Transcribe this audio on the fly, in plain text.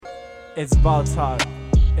It's ball talk.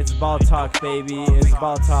 It's ball talk, baby. It's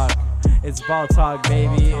ball talk. It's ball talk,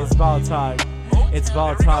 baby. It's ball talk. It's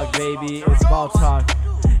ball talk, baby. It's ball talk.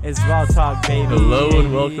 It's ball talk, baby. Hello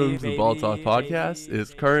and welcome to the Ball Talk podcast.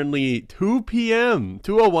 It's currently 2 p.m.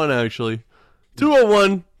 2:01 actually.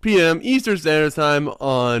 2:01 p.m. Eastern Standard Time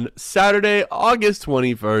on Saturday, August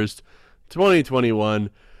 21st, 2021.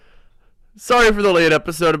 Sorry for the late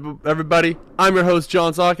episode, everybody. I'm your host,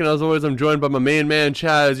 John Sock, and as always, I'm joined by my main man,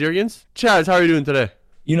 Chaz Jurgens. Chaz, how are you doing today?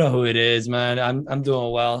 You know who it is, man. I'm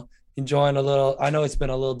doing well. Enjoying a little. I know it's been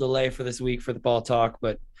a little delay for this week for the ball talk,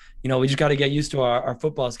 but you know we just got to get used to our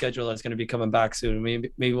football schedule that's going to be coming back soon.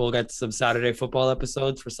 Maybe we'll get some Saturday football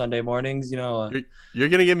episodes for Sunday mornings. You know, you're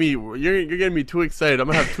gonna get me. You're getting me too excited. I'm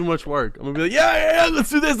gonna have too much work. I'm gonna be like, yeah, let's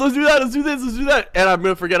do this, let's do that, let's do this, let's do that, and I'm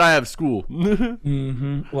gonna forget I have school.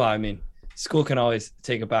 Well, I mean, school can always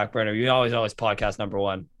take a back burner. You always podcast number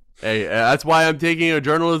one. Hey, that's why I'm taking a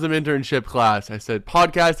journalism internship class. I said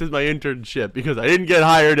podcast is my internship because I didn't get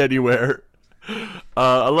hired anywhere.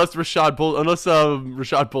 Unless Rashad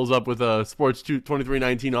pulls up with a Sports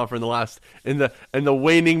 2319 offer in the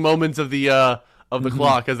waning moments of the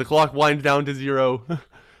clock as the clock winds down to zero.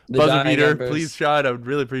 Buzzer beater, please, Shad. I would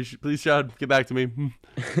really appreciate. Please, Shad, get back to me.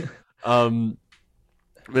 But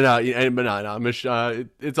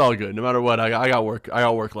it's all good. No matter what, I got work. I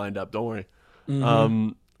got work lined up. Don't worry.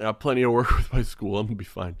 I got plenty of work with my school. I'm gonna be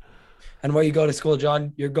fine. And where you go to school,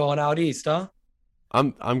 John? You're going out east, huh?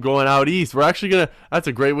 I'm going out east. We're actually that's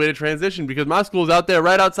a great way to transition because my school's out there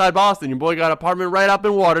right outside Boston. Your boy got an apartment right up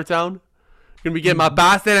in Watertown. Gonna be getting my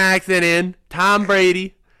Boston accent in. Tom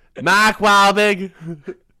Brady, Mark Wahlberg,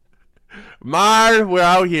 Mar. We're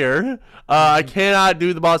out here. I cannot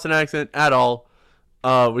do the Boston accent at all,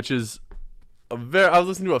 which is I was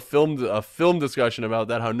listening to a film discussion about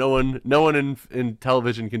that. How no one in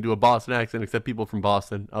television can do a Boston accent except people from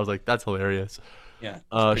Boston. I was like, that's hilarious. Yeah.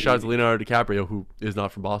 Shout out to Leonardo DiCaprio, who is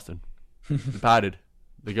not from Boston. The padded,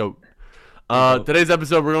 the goat. Today's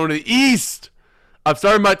episode, we're going to the East. I've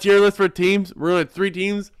started my tier list for teams. We're going to 3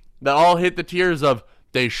 teams that all hit the tiers of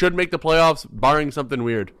they should make the playoffs, barring something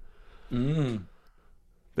weird.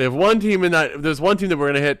 They have one team in that. There's one team that we're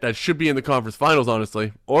going to hit that should be in the conference finals,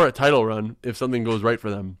 honestly, or a title run if something goes right for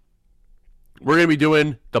them. We're going to be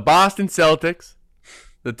doing the Boston Celtics,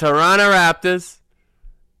 the Toronto Raptors,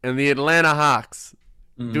 and the Atlanta Hawks.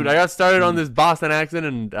 Dude, I got started on this Boston accent,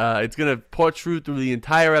 and it's going to pour through the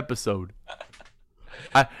entire episode.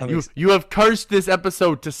 You have cursed this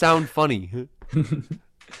episode to sound funny.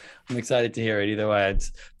 I'm excited to hear it. Either way,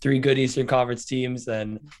 it's 3 good Eastern Conference teams,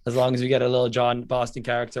 and as long as we get a little John Boston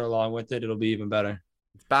character along with it, it'll be even better.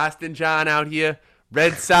 It's Boston John out here.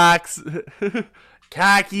 Red Sox,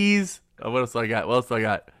 khakis. What else do I got? What else do I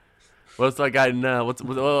got? What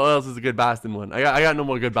else is a good Boston one? I got no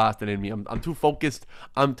more good Boston in me. I'm too focused.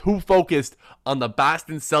 I'm too focused on the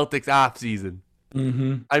Boston Celtics offseason.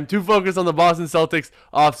 I'm too focused on the Boston Celtics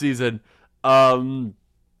offseason.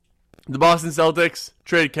 The Boston Celtics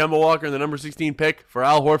traded Kemba Walker in the number 16 pick for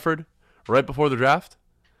Al Horford right before the draft.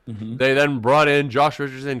 They then brought in Josh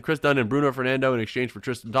Richardson, Chris Dunn, and Bruno Fernando in exchange for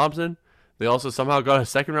Tristan Thompson. They also somehow got a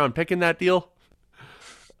second-round pick in that deal.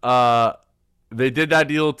 They did that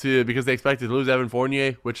deal because they expected to lose Evan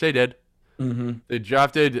Fournier, which they did. They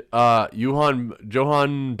drafted Johan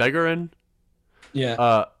Begerin.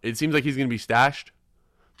 Yeah. It seems like he's going to be stashed.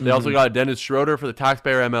 They also got Dennis Schroeder for the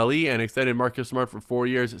taxpayer MLE and extended Marcus Smart for 4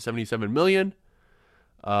 years at $77 million.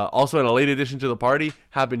 Also, in a late addition to the party,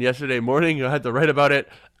 happened yesterday morning. I had to write about it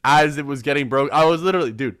as it was getting broke. I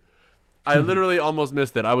literally almost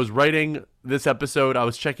missed it. I was writing this episode. I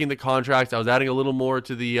was checking the contracts. I was adding a little more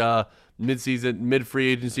to the mid-free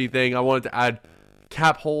agency thing. I wanted to add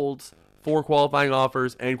cap holds for qualifying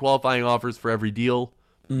offers and qualifying offers for every deal,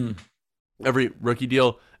 every rookie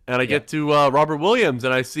deal. And I get to Robert Williams,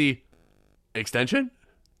 and I see extension.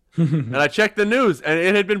 And I checked the news, and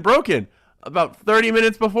it had been broken about 30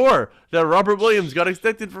 minutes before that Robert Williams got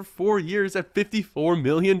extended for 4 years at $54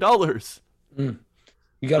 million.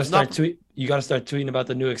 You got to start tweeting about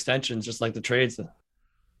the new extensions, just like the trades.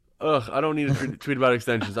 I don't need to tweet about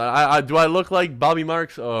extensions. Do I look like Bobby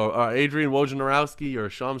Marks or Adrian Wojnarowski or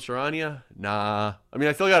Shams Charania? Nah. I mean,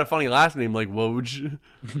 I still got a funny last name like Woj.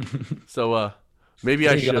 So, maybe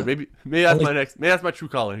I should. Maybe that's my true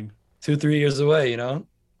calling. 2-3 years away, you know.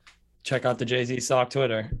 Check out the Jay-Z Sock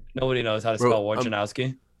Twitter. Nobody knows how to spell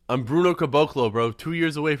Wojnarowski. I'm Bruno Caboclo, bro. 2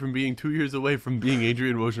 years away from being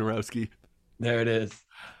Adrian Wojnarowski. There it is.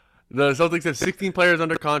 The Celtics have 16 players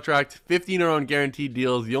under contract. 15 are on guaranteed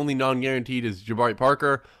deals. The only non-guaranteed is Jabari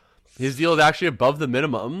Parker. His deal is actually above the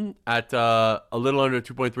minimum at a little under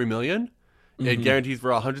 $2.3 million. It guarantees for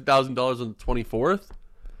 $100,000 on the 24th.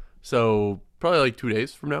 So probably like 2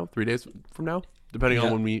 days from now, 3 days from now, depending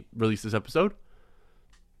on when we release this episode.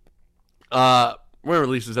 We're going to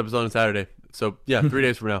release this episode on Saturday. So, yeah, 3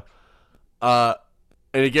 days from now.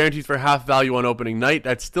 And it guarantees for half value on opening night.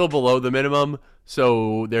 That's still below the minimum.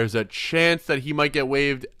 So there's a chance that he might get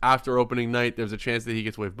waived after opening night. There's a chance that he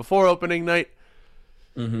gets waived before opening night.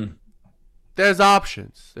 There's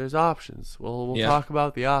options. We'll talk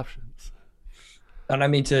about the options. And I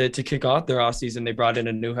mean, to kick off their offseason, they brought in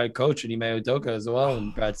a new head coach, Ime Udoka, as well.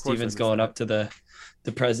 And Brad Stevens going up to the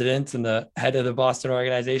president and the head of the Boston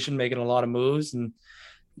organization, making a lot of moves. And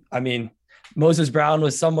I mean, Moses Brown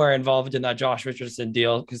was somewhere involved in that Josh Richardson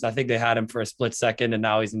deal, because I think they had him for a split second and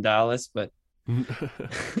now he's in Dallas. But how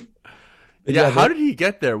did he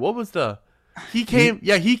get there? What was he came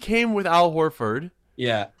with Al Horford.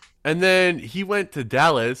 Yeah. And then he went to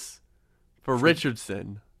Dallas for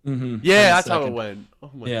Richardson. Yeah, that's how it went.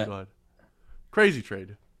 Oh my God. Crazy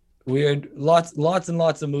trade. Weird. Lots and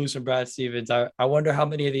lots of moves from Brad Stevens. I wonder how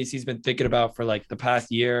many of these he's been thinking about for like the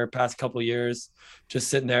past couple years, just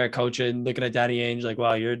sitting there coaching, looking at Danny Ainge like,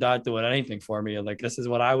 wow, you're not doing anything for me. And like, this is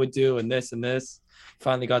what I would do, and this and this.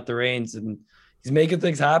 Finally got the reins, and he's making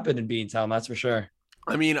things happen in Beantown, that's for sure.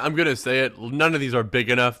 I mean, I'm gonna say it. None of these are big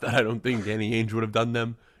enough that I don't think Danny Ainge would have done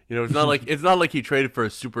them. You know, it's not like he traded for a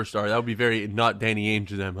superstar. That would be very not Danny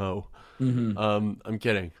Ainge's MO. I'm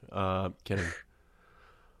kidding.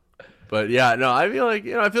 But yeah, no, I feel like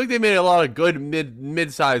they made a lot of good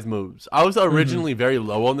mid-sized moves. I was originally very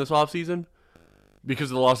low on this offseason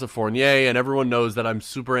because of the loss of Fournier, and everyone knows that I'm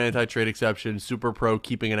super anti-trade exception, super pro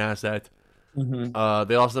keeping an asset.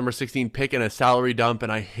 They lost number 16 pick and a salary dump,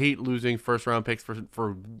 and I hate losing first-round picks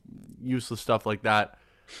for useless stuff like that.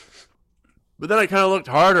 But then I kind of looked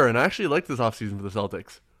harder, and I actually liked this offseason for the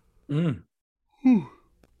Celtics.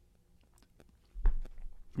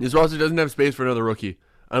 This roster doesn't have space for another rookie.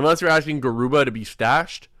 Unless you're asking Garuba to be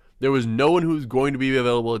stashed, there was no one who was going to be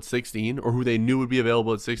available at 16, or who they knew would be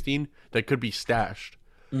available at 16, that could be stashed.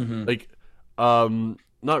 Like,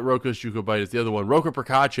 not Rokas Jukobaitis, the other one. Roka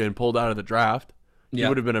Prkachin pulled out of the draft. He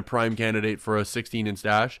would have been a prime candidate for a 16 in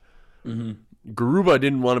stash. Garuba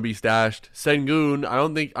didn't want to be stashed. Sengun, I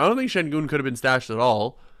don't think Sengun could have been stashed at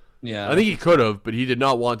all. Yeah, I think he could have, but he did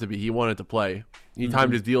not want to be. He wanted to play. He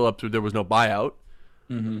timed his deal up so there was no buyout.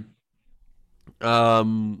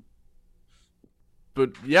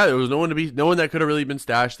 But yeah, there was no one that could have really been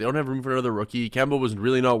stashed. They don't have room for another rookie. Kemba was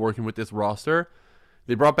really not working with this roster.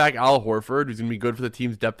 They brought back Al Horford, who's gonna be good for the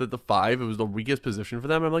team's depth at the 5. It was the weakest position for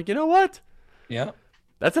them. I'm like, you know what? Yeah.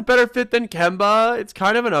 That's a better fit than Kemba. It's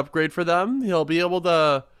kind of an upgrade for them. Horford will be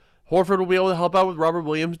able to help out with Robert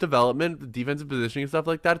Williams' development, the defensive positioning and stuff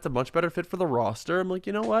like that. It's a much better fit for the roster. I'm like,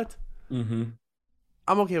 you know what? I'm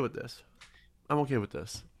okay with this.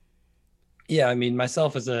 Yeah, I mean,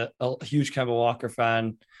 myself as a huge Kemba Walker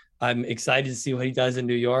fan, I'm excited to see what he does in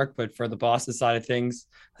New York. But for the Boston side of things,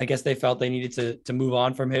 I guess they felt they needed to move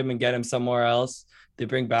on from him and get him somewhere else. They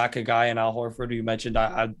bring back a guy in Al Horford, who you mentioned.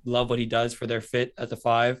 I love what he does for their fit at the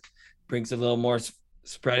 5. Brings a little more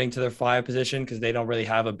spreading to their 5 position, because they don't really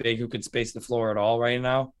have a big who could space the floor at all right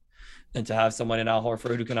now. And to have someone in Al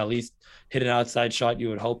Horford who can at least hit an outside shot, you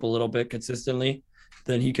would hope, a little bit consistently,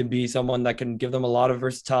 then he can be someone that can give them a lot of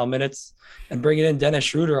versatile minutes. And bringing in Dennis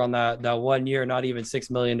Schroeder on that 1 year, not even $6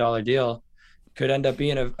 million deal, could end up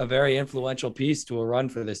being a very influential piece to a run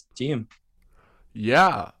for this team.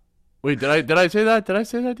 Yeah. Wait, did I say that? Did I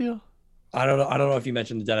say that deal? I don't know if you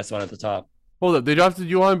mentioned the Dennis one at the top. Hold up. They drafted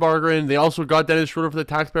Johan Bargren. They also got Dennis Schroeder for the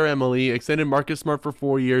taxpayer MLE, extended Marcus Smart for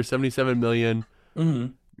 4 years, $77 million.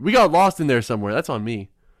 We got lost in there somewhere. That's on me.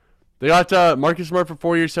 They got Marcus Smart for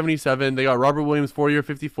 4 years, 77. They got Robert Williams, 4 year,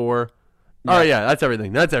 54. Yeah. All right, yeah, that's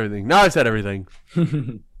everything. Now I said everything.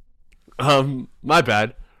 My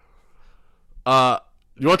bad. You want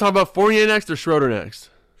to talk about Fournier next or Schroeder next?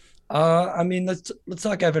 I mean, let's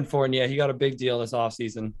talk Evan Fournier. He got a big deal this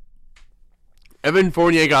offseason. Evan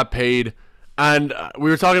Fournier got paid, and we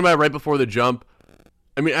were talking about it right before the jump.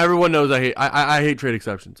 I mean, everyone knows I hate trade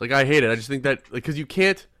exceptions. Like, I hate it. I just think that, because you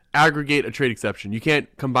can't aggregate a trade exception. You can't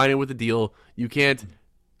combine it with a deal. You can't.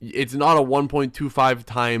 It's not a 1.25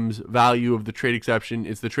 times value of the trade exception.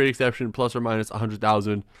 It's the trade exception plus or minus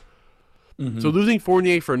 100,000. So losing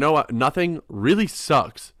Fournier for nothing really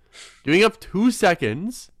sucks. Giving up 2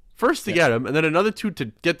 seconds first to get him, and then another 2 to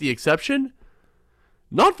get the exception.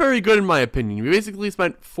 Not very good in my opinion. You basically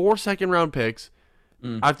spent 4 second-round picks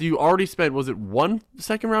after you already spent, was it 1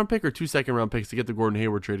 second-round pick or 2 second-round picks to get the Gordon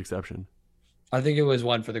Hayward trade exception? I think it was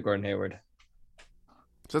 1 for the Gordon Hayward.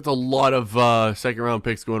 So that's a lot of second-round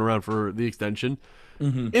picks going around for the extension.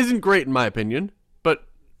 Isn't great in my opinion, but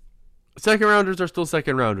second rounders are still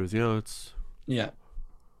second rounders. It's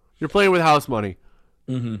you're playing with house money.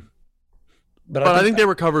 But I think they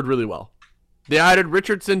recovered really well. They added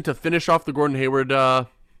Richardson to finish off the Gordon Hayward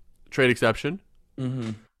trade exception.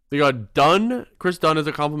 They got Chris Dunn as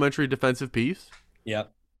a complimentary defensive piece.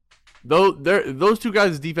 Yep. Those two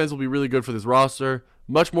guys' defense will be really good for this roster,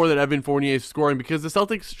 much more than Evan Fournier's scoring, because the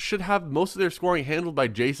Celtics should have most of their scoring handled by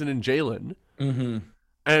Jason and Jalen. And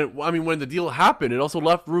I mean, when the deal happened, it also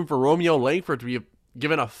left room for Romeo Langford to be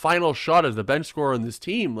given a final shot as the bench scorer on this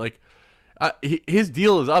team. His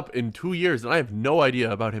deal is up in 2 years, and I have no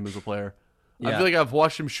idea about him as a player. I feel like I've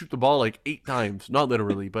watched him shoot the ball like 8 times, not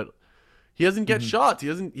literally, but he doesn't get shots. He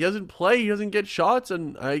doesn't play. He doesn't get shots,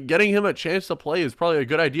 and getting him a chance to play is probably a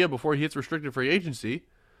good idea before he hits restricted free agency.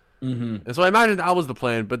 And so I imagine that was the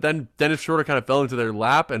plan, but then Dennis Schroeder kind of fell into their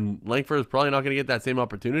lap, and Langford is probably not going to get that same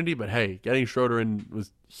opportunity. But hey, getting Schroeder in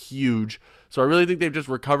was huge. So I really think they've just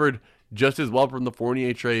recovered just as well from the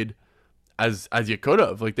Fournier trade as you could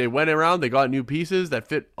have. They went around, they got new pieces that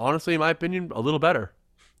fit, honestly, in my opinion, a little better.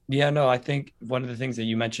 Yeah, no, I think one of the things that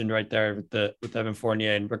you mentioned right there with Evan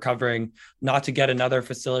Fournier and recovering, not to get another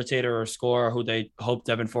facilitator or scorer who they hoped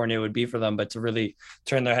Evan Fournier would be for them, but to really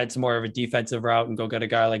turn their head to more of a defensive route and go get a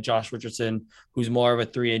guy like Josh Richardson, who's more of a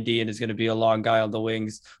 3-and-D and is going to be a long guy on the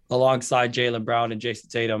wings alongside Jaylen Brown and Jason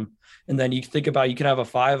Tatum. And then you think about, you can have a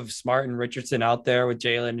 5 of Smart and Richardson out there with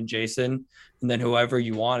Jaylen and Jason, and then whoever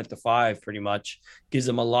you want at the 5 pretty much gives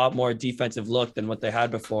them a lot more defensive look than what they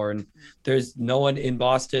had before. And there's no one in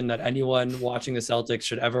Boston that anyone watching the Celtics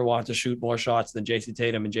should ever want to shoot more shots than Jason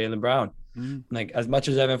Tatum and Jaylen Brown. As much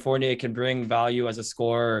as Evan Fournier can bring value as a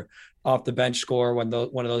scorer, off the bench scorer when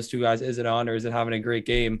one of those two guys isn't on or isn't having a great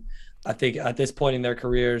game, I think at this point in their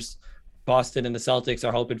careers, Boston and the Celtics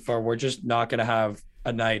are hoping for, we're just not going to have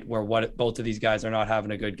a night where both of these guys are not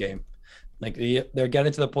having a good game. They're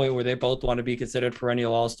getting to the point where they both want to be considered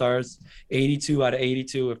perennial all-stars. 82 out of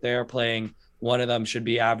 82, if they're playing, one of them should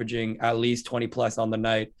be averaging at least 20 plus on the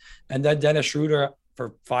night. And then Dennis Schroeder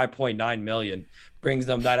for $5.9 million brings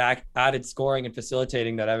them that added scoring and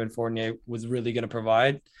facilitating that Evan Fournier was really going to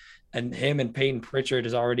provide. And him and Peyton Pritchard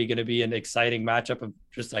is already going to be an exciting matchup of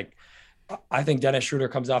just I think Dennis Schroeder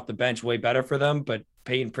comes off the bench way better for them, but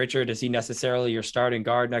Peyton Pritchard, is he necessarily your starting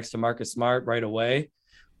guard next to Marcus Smart right away?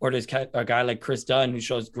 Or does a guy like Chris Dunn, who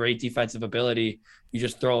shows great defensive ability, you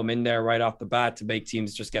just throw him in there right off the bat to make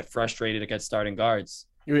teams just get frustrated against starting guards?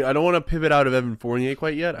 I don't want to pivot out of Evan Fournier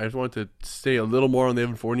quite yet. I just want to stay a little more on the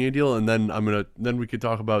Evan Fournier deal, and then we could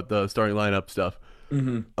talk about the starting lineup stuff.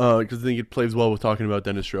 Because I think it plays well with talking about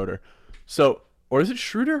Dennis Schroeder. So, or is it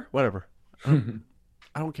Schroeder? Whatever. I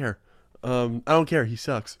don't care. I don't care. He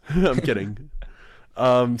sucks. I'm kidding.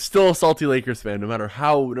 Still a salty Lakers fan, no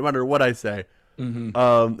matter what I say. And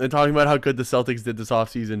talking about how good the Celtics did this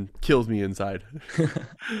offseason kills me inside.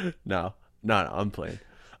 No, I'm playing.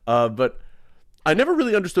 But I never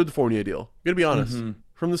really understood the Fournier deal. I'm going to be honest.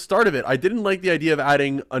 From the start of it, I didn't like the idea of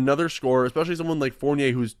adding another scorer, especially someone like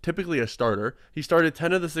Fournier, who's typically a starter. He started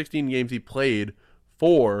 10 of the 16 games he played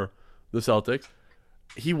for the Celtics.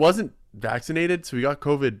 He wasn't vaccinated, so he got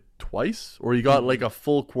COVID twice, or he got a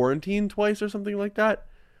full quarantine twice or something like that.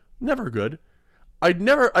 Never good. I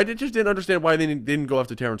just didn't understand why they didn't go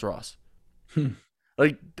after Terrence Ross.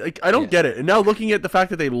 I don't get it. And now looking at the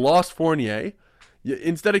fact that they lost Fournier,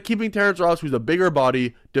 instead of keeping Terrence Ross, who's a bigger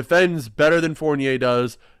body, defends better than Fournier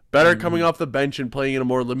does, better coming off the bench and playing in a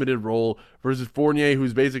more limited role, versus Fournier,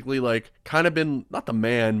 who's basically kind of been, not the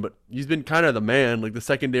man, but he's been kind of the man, the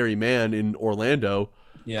secondary man in Orlando.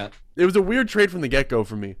 Yeah. It was a weird trade from the get-go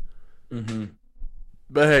for me.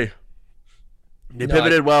 But hey, they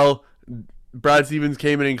pivoted well. Brad Stevens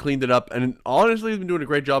came in and cleaned it up, and honestly, he's been doing a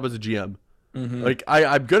great job as a GM.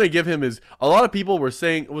 I'm gonna give him a lot of people were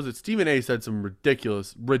saying, was it Stephen A said some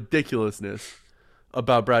ridiculousness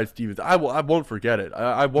about Brad Stevens. I won't forget it.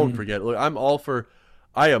 I won't forget it. Look, I am all for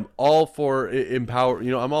empower.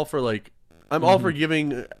 I'm all for I'm all for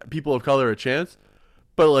giving people of color a chance.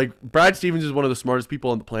 But Brad Stevens is one of the smartest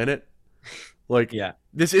people on the planet.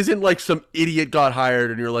 This isn't some idiot got hired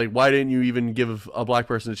and you're why didn't you even give a black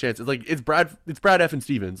person a chance? It's Brad effing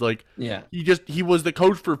Stevens. He was the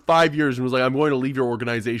coach for 5 years and was I'm going to leave your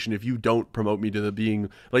organization if you don't promote me to being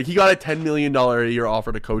he got a $10 million a year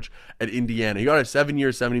offer to coach at Indiana. He got a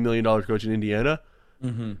 7-year, $70 million coach in Indiana.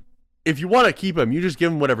 If you want to keep him, you just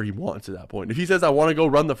give him whatever he wants at that point. If he says I want to go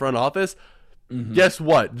run the front office, guess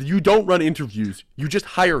what? You don't run interviews. You just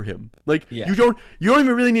hire him. You don't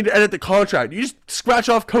even really need to edit the contract. You just scratch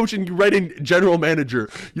off coach and you write in general manager.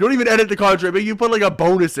 You don't even edit the contract, but you put a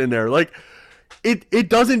bonus in there. it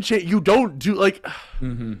doesn't change. You don't do like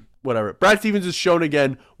Mm-hmm. whatever. Brad Stevens has shown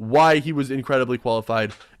again why he was incredibly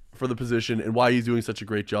qualified for the position and why he's doing such a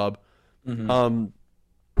great job. Mm-hmm.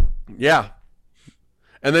 Yeah.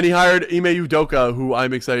 And then he hired Ime Udoka, who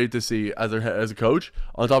I'm excited to see as a coach,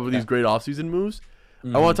 on top of these great offseason moves.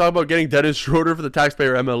 I want to talk about getting Dennis Schroeder for the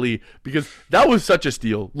taxpayer MLE, because that was such a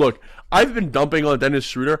steal. Look, I've been dumping on Dennis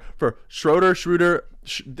Schroeder for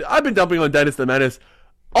I've been dumping on Dennis the Menace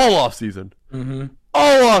all offseason. Mm-hmm.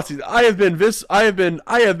 All offseason. I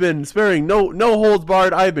have been sparing no holds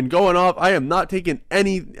barred. I have been going off. I have not given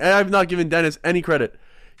Dennis any credit.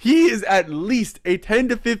 He is at least a $10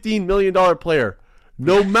 to $15 million player.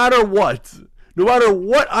 No matter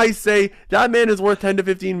what I say, that man is worth $10 to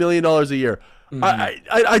 $15 million a year.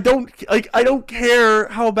 Mm-hmm. I don't care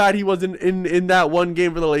how bad he was in that one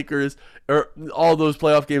game for the Lakers or all those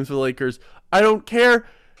playoff games for the Lakers. I don't care.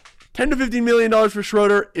 $10 to $15 million for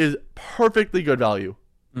Schroeder is perfectly good value.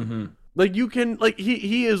 Mm-hmm. Like you can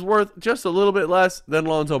he is worth just a little bit less than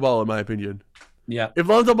Lonzo Ball in my opinion. Yeah. If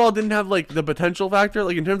Lonzo Ball didn't have like the potential factor,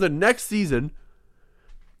 like in terms of next season,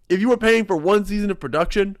 if you were paying for one season of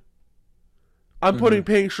production, I'm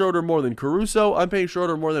paying Schroeder more than Caruso. I'm paying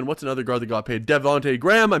Schroeder more than what's another guard that got paid? Devontae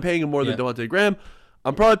Graham. I'm paying him more than Devontae Graham.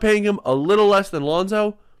 I'm probably paying him a little less than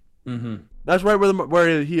Lonzo. Mm-hmm. That's right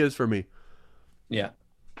where he is for me. Yeah.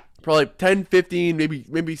 Probably 10, 15,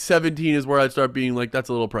 maybe 17 is where I'd start being like, that's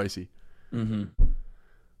a little pricey. Mm-hmm.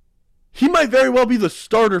 He might very well be the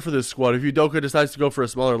starter for this squad if Udoka decides to go for a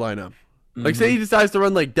smaller lineup. Mm-hmm. Like, say he decides to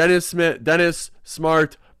run like Dennis,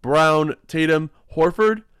 Smart, Brown, Tatum,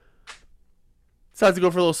 Horford. Decides to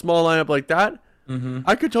go for a little small lineup like that. Mm-hmm.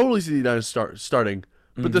 I could totally see Dennis starting.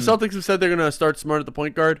 But the Celtics have said they're going to start Smart at the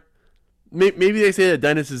point guard. Maybe they say that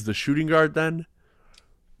Dennis is the shooting guard then.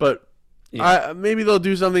 But maybe they'll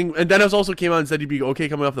do something. And Dennis also came out and said he'd be okay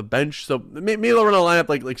coming off the bench. So maybe they'll run a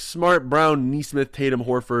lineup like Smart, Brown, Nesmith, Tatum,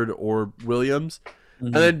 Horford, or Williams. Mm-hmm.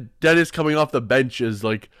 And then Dennis coming off the bench is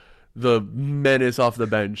like the menace off the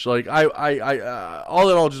bench. Like I all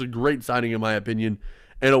in all, just a great signing in my opinion,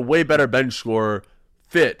 and a way better bench scorer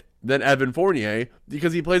fit than Evan Fournier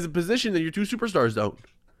because he plays a position that your two superstars don't.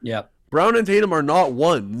 Yeah. Brown and Tatum are not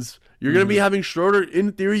ones. You're going to be having Schroeder.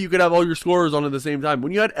 In theory, you could have all your scorers on at the same time.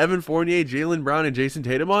 When you had Evan Fournier, Jaylen Brown, and Jason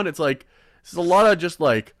Tatum on, it's like, this is a lot of just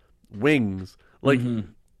like wings. Like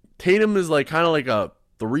Tatum is like kind of like a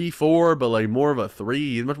 3-4, but like more of a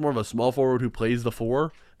 3. He's much more of a small forward who plays the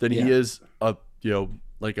 4 than he is a,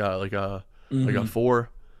 like a 4.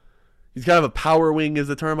 He's kind of a power wing is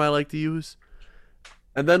the term I like to use.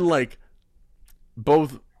 And then like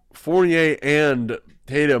both Fournier and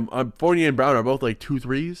Tatum, Fournier and Brown are both like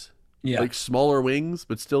 2-3s. Yeah. Like smaller wings,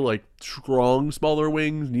 but still like strong smaller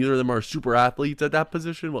wings. Neither of them are super athletes at that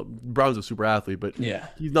position. Well, Brown's a super athlete, but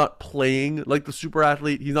he's not playing like the super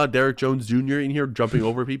athlete. He's not Derrick Jones Jr. in here jumping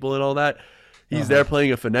over people and all that. He's there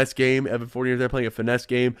playing a finesse game. Evan Fournier's there playing a finesse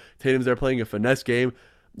game. Tatum's there playing a finesse game.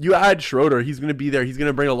 You add Schroeder, he's going to be there. He's going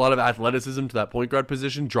to bring a lot of athleticism to that point guard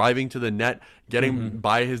position, driving to the net, getting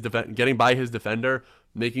by his defender,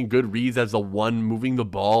 making good reads as the one, moving the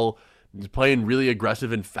ball, playing really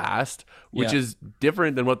aggressive and fast, which is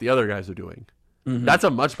different than what the other guys are doing. That's a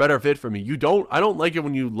much better fit for me. I don't like it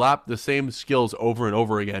when you lap the same skills over and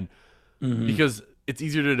over again because it's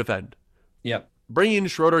easier to defend. Yep. Bringing in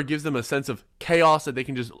Schroeder gives them a sense of chaos that they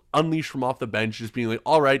can just unleash from off the bench, just being like,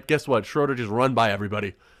 all right, guess what? Schroeder just run by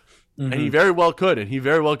everybody. And he very well could. And he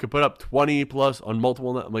very well could put up 20 plus on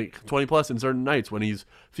multiple, like 20 plus in certain nights when he's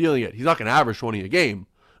feeling it. He's not going to average 20 a game.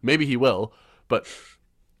 Maybe he will, but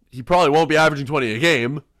he probably won't be averaging 20 a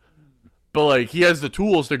game. But like he has the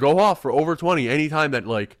tools to go off for over 20 anytime that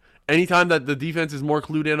the defense is more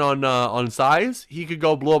clued in on size, he could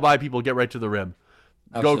go blow by people, get right to the rim.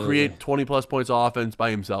 Absolutely. Go create 20 plus points of offense by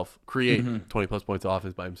himself. Create 20 plus points of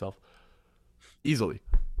offense by himself. Easily.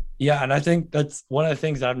 Yeah, and I think that's one of the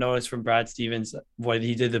things I've noticed from Brad Stevens. What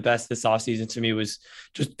he did the best this offseason to me was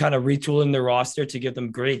just kind of retooling the roster to give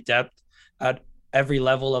them great depth at every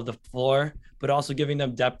level of the floor, but also giving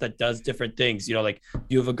them depth that does different things. You know, like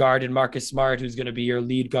you have a guard in Marcus Smart who's going to be your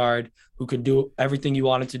lead guard, who can do everything you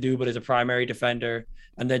want him to do, but is a primary defender.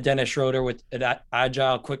 And then Dennis Schroeder with that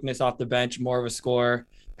agile quickness off the bench, more of a scorer.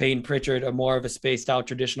 Peyton Pritchard, a more of a spaced out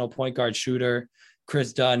traditional point guard shooter.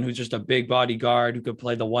 Chris Dunn, who's just a big body guard who could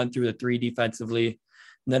play the 1 through the 3 defensively.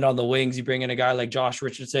 And then on the wings, you bring in a guy like Josh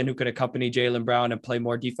Richardson who could accompany Jaylen Brown and play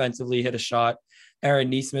more defensively, hit a shot. Aaron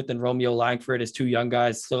Nesmith and Romeo Langford as 2 young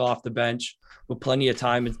guys still off the bench with plenty of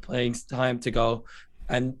time and playing time to go.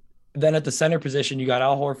 And then at the center position, you got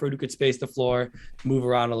Al Horford who could space the floor, move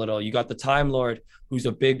around a little. You got the Time Lord, who's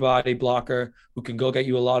a big body blocker who can go get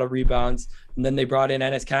you a lot of rebounds. And then they brought in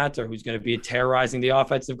Enes Kanter, who's going to be terrorizing the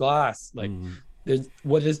offensive glass. Like,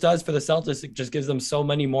 what this does for the Celtics, it just gives them so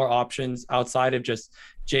many more options outside of just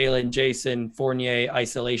Jalen, Jason, Fournier,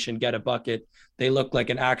 isolation, get a bucket. They look like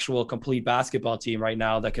an actual complete basketball team right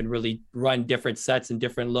now that can really run different sets and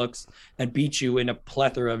different looks and beat you in a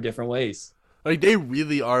plethora of different ways. Like, they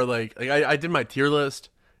really are like I did my tier list.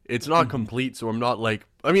 It's not complete, so I'm not like,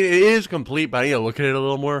 I mean, it is complete, but I need to look at it a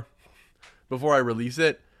little more before I release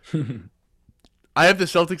it. I have the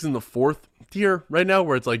Celtics in the 4th tier right now,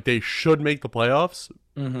 where it's like they should make the playoffs,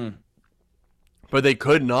 but they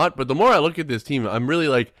could not. But the more I look at this team, I'm really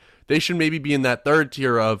like, they should maybe be in that 3rd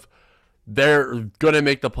tier of, they're gonna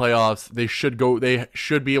make the playoffs. They should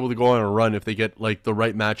be able to go on a run if they get like the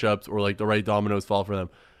right matchups or like the right dominoes fall for them.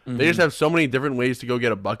 They just have so many different ways to go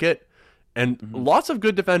get a bucket, and lots of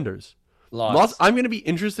good defenders. Lots. I'm gonna be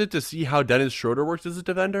interested to see how Dennis Schroeder works as a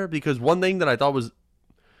defender, because one thing that I thought was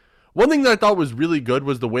really good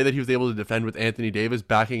was the way that he was able to defend with Anthony Davis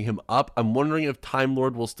backing him up. I'm wondering if Time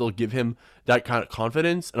Lord will still give him that kind of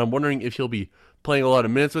confidence, and I'm wondering if he'll be playing a lot of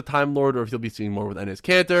minutes with Time Lord, or if he'll be seeing more with Enes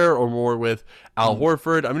Kanter or more with Al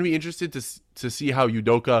Horford. I'm going to be interested to see how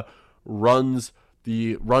Udoka runs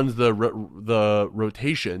the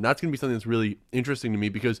rotation. That's going to be something that's really interesting to me,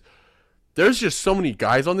 because there's just so many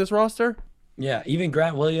guys on this roster. Yeah, even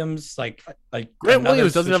Grant Williams, like Grant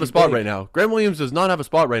Williams doesn't have a spot right now. Grant Williams does not have a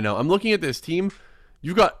spot right now. I'm looking at this team.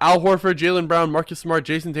 You've got Al Horford, Jaylen Brown, Marcus Smart,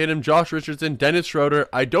 Jason Tatum, Josh Richardson, Dennis Schroeder.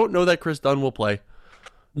 I don't know that Chris Dunn will play.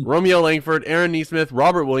 Romeo Langford, Aaron Nesmith,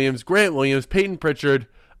 Robert Williams, Grant Williams, Peyton Pritchard.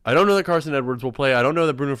 I don't know that Carson Edwards will play. I don't know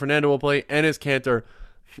that Bruno Fernando will play. Enes Kanter.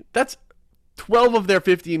 That's 12 of their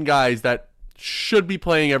 15 guys that should be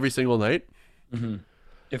playing every single night.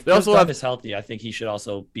 If Chris Dunn is healthy, I think he should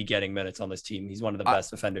also be getting minutes on this team. He's one of the best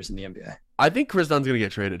defenders in the NBA. I think Chris Dunn's going to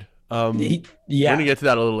get traded. Yeah. We're going to get to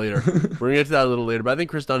that a little later. But I think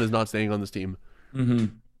Chris Dunn is not staying on this team.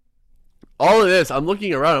 All of this, I'm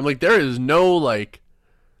looking around. I'm like, there is no like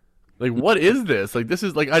what is this? Like, this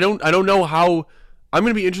is like, I don't know how. I'm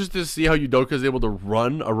going to be interested to see how Udoka is able to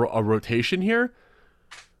run a rotation here,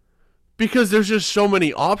 because there's just so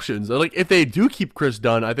many options. Like, if they do keep Chris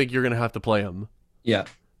Dunn, I think you're going to have to play him. Yeah.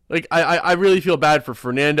 Like, I really feel bad for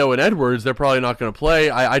Fernando and Edwards. They're probably not going to play.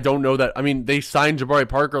 I don't know that. I mean, they signed Jabari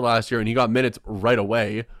Parker last year, and he got minutes right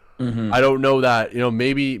away. I don't know that.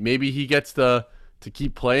 Maybe he gets to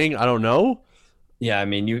keep playing. I don't know. Yeah, I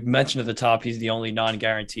mean, you mentioned at the top he's the only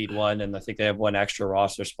non-guaranteed one, and I think they have one extra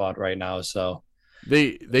roster spot right now. So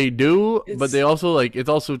they do, but they also like, it's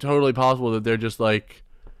also totally possible that they're just like,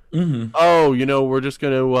 oh, we're just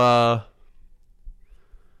gonna.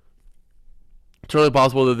 Totally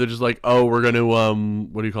possible that they're just like, oh, we're gonna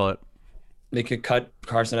what do you call it? They could cut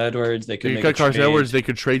Carson Edwards. They could cut Carson Edwards. They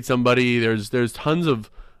could trade somebody. There's tons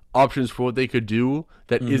of options for what they could do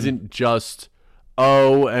that isn't just,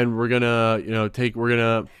 oh, and we're gonna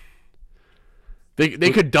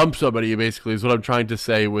they could dump somebody, basically, is what I'm trying to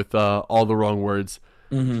say with all the wrong words.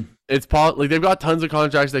 It's like they've got tons of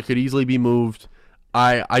contracts that could easily be moved.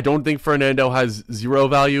 I don't think Fernando has zero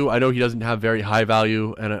value. I know he doesn't have very high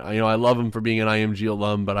value, and I love him for being an IMG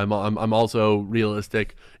alum, but I'm also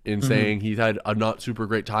realistic in saying he's had a not super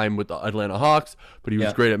great time with the Atlanta Hawks, but he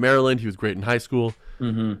was great at Maryland. He was great in high school.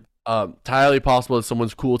 Entirely possible that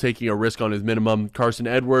someone's cool taking a risk on his minimum. Carson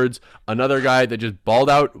Edwards, another guy that just balled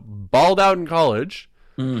out in college,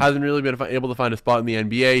 hasn't really been able to find a spot in the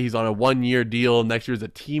NBA. He's on a 1-year deal. Next year's a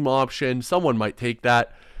team option. Someone might take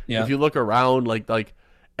that. If you look around, like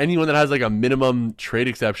anyone that has like a minimum trade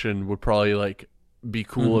exception would probably like be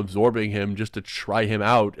cool absorbing him just to try him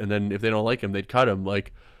out, and then if they don't like him, they'd cut him.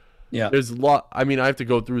 Like, there's a lot. I mean, I have to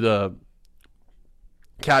go through the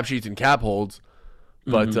cap sheets and cap holds,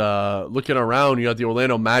 but looking around, you got the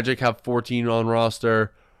Orlando Magic have 14 on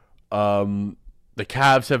roster, the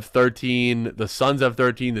Cavs have 13, the Suns have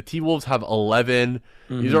 13, the T-Wolves have 11.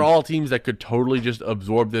 These are all teams that could totally just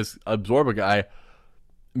absorb a guy.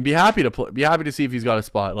 Be happy to see if he's got a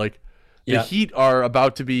spot. Like, the Heat are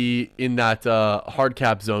about to be in that hard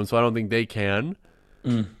cap zone, so I don't think they can.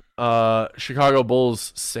 Chicago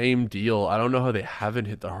Bulls, same deal. I don't know how they haven't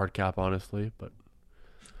hit the hard cap, honestly, but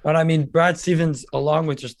I mean, Brad Stevens, along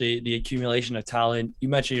with just the accumulation of talent, you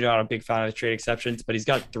mentioned you're not a big fan of the trade exceptions, but he's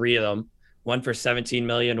got 3 of them. One for $17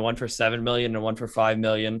 million, one for $7 million, and one for $5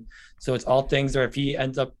 million. So it's all things where if he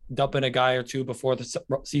ends up dumping a guy or two before the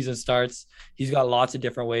season starts, he's got lots of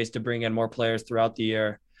different ways to bring in more players throughout the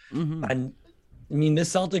year. And I mean,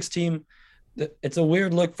 this Celtics team, it's a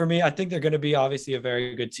weird look for me. I think they're going to be obviously a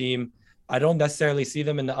very good team. I don't necessarily see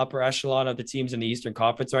them in the upper echelon of the teams in the Eastern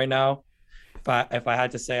Conference right now. if I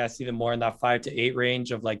had to say, I see them more in that 5 to 8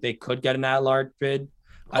 range of like they could get an at-large bid.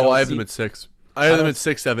 I have them at 6. I have them at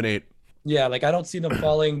 6, 7, 8. Yeah, like I don't see them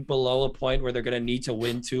falling below a point where they're going to need to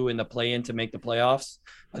win 2 in the play-in to make the playoffs.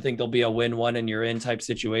 I think there'll be a win 1 and you're in type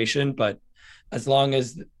situation, but as long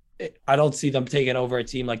as I don't see them taking over a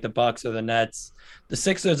team like the Bucks or the Nets. The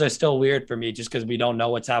Sixers are still weird for me just because we don't know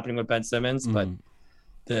what's happening with Ben Simmons, but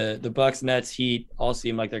the Bucks, Nets, Heat all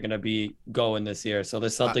seem like they're going to be going this year. So the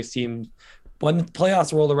Celtics team, when the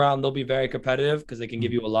playoffs roll around, they'll be very competitive because they can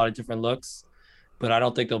give you a lot of different looks. But I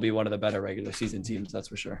don't think they'll be one of the better regular season teams. That's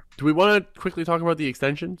for sure. Do we want to quickly talk about the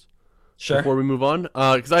extensions? Sure. Before we move on,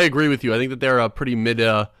 because I agree with you. I think that they're a pretty mid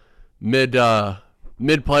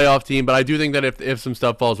playoff team, but I do think that if some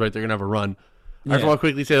stuff falls right, they're gonna have a run. I just want to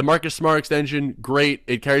quickly say the Marcus Smart extension, great.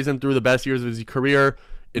 It carries him through the best years of his career.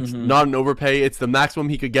 It's not an overpay. It's the maximum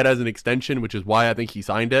he could get as an extension, which is why I think he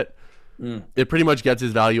signed it. It pretty much gets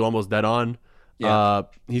his value almost dead on. Yeah.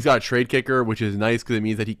 He's got a trade kicker, which is nice because it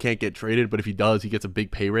means that he can't get traded, but if he does, he gets a big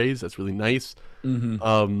pay raise. That's really nice.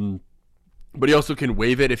 But he also can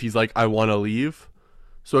waive it if he's like, I want to leave.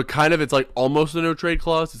 So it's like almost a no trade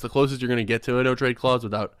clause. It's the closest you're going to get to a no trade clause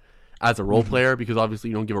without as a role player, because obviously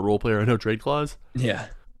you don't give a role player a no trade clause. Yeah.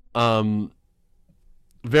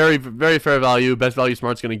 Very, very fair value. Best value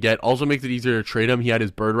Smart's going to get. Also makes it easier to trade him. He had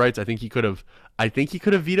his bird rights. I think he could have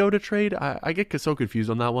vetoed a trade. I get so confused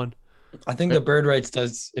on that one. I think the bird rights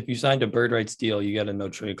does. If you signed a bird rights deal, you get a no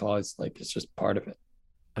trade clause. Like it's just part of it.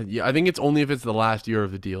 Yeah, I think it's only if it's the last year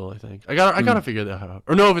of the deal. I think I gotta figure that out.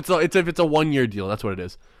 Or no, if it's a 1-year deal, that's what it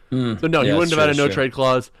is. So no, he wouldn't have had a no trade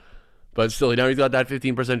clause. But still, now he's got that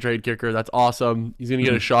 15% trade kicker. That's awesome. He's gonna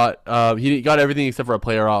get a shot. He got everything except for a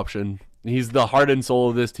player option. He's the heart and soul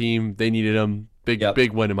of this team. They needed him.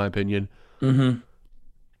 Big win in my opinion.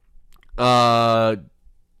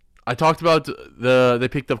 I talked about they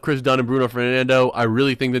picked up Chris Dunn and Bruno Fernando. I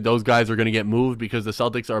really think that those guys are going to get moved because the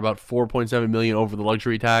Celtics are about $4.7 million over the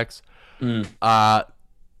luxury tax. I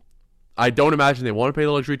don't imagine they want to pay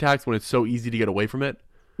the luxury tax when it's so easy to get away from it.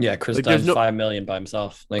 Yeah, Chris Dunn's $5 million by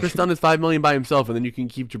himself. Chris Dunn is $5 million by himself, and then you can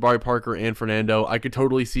keep Jabari Parker and Fernando. I could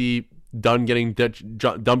totally see Dunn getting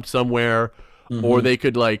dumped somewhere, or they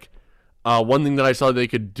could one thing that I saw they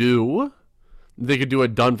could do. They could do a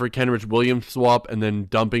Dunn for Kenrich Williams swap and then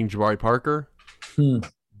dumping Jabari Parker.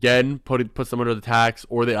 Again, put some under the tax.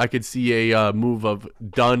 Or I could see a move of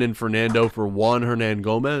Dunn and Fernando for Juan Hernan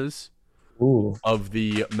Gomez of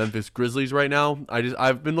the Memphis Grizzlies right now.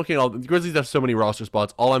 I've been looking at all the Grizzlies have so many roster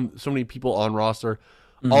spots. So many people on roster.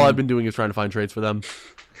 All I've been doing is trying to find trades for them.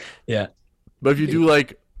 Yeah. But if you do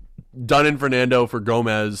Dunn and Fernando for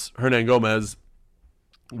Hernan Gomez,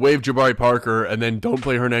 waive Jabari Parker, and then don't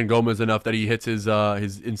play Hernan Gomez enough that he hits his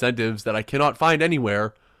incentives that I cannot find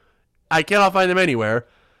anywhere. I cannot find them anywhere.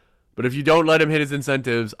 But if you don't let him hit his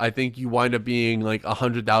incentives, I think you wind up being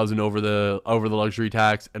 $100,000 over the luxury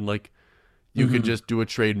tax, and you could just do a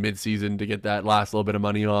trade midseason to get that last little bit of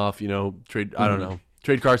money off. Trade I don't know,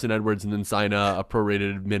 trade Carson Edwards and then sign a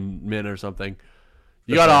prorated min or something.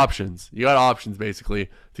 You got options. You got options basically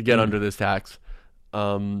to get under this tax.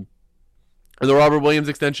 The Robert Williams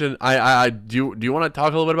extension, do you want to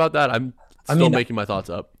talk a little bit about that? I'm still making my thoughts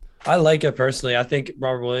up. I like it personally. I think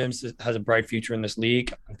Robert Williams has a bright future in this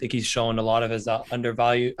league. I think he's shown a lot of his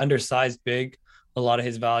undersized big, a lot of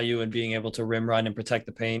his value in being able to rim run and protect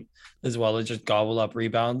the paint, as well as just gobble up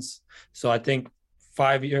rebounds. So I think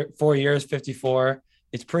 4 years, 54,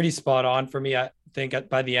 it's pretty spot on for me. I think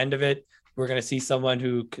by the end of it, we're going to see someone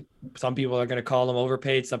who some people are going to call him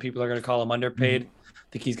overpaid. Some people are going to call him underpaid.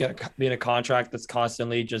 I think he's going to be in a contract that's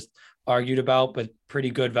constantly just argued about, but pretty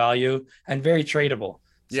good value and very tradable.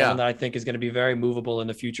 Someone that I think is going to be very movable in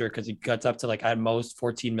the future because he cuts up to at most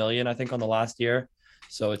 14 million, I think, on the last year.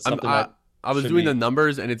 So it's something I was doing the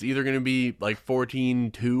numbers, and it's either going to be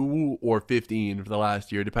 14.2 or 15 for the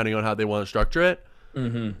last year, depending on how they want to structure it.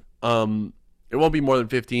 It won't be more than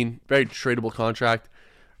 15. Very tradable contract.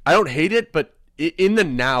 I don't hate it, but in the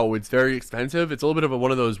now, it's very expensive. It's a little bit of one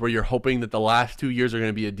of those where you're hoping that the last 2 years are going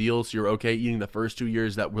to be a deal, so you're okay eating the first 2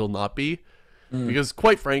 years that will not be. Because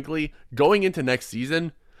quite frankly, going into next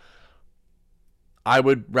season, I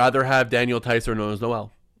would rather have Daniel Tice or Nerlens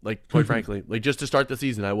Noel. Quite frankly, just to start the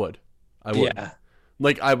season, I would. Yeah.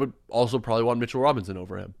 I would also probably want Mitchell Robinson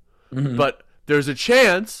over him. But there's a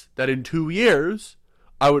chance that in 2 years,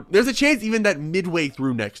 there's a chance even that midway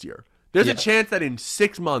through next year, there's a chance that in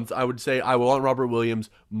 6 months, I would say I will want Robert Williams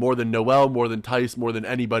more than Noel, more than Tice, more than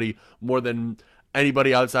anybody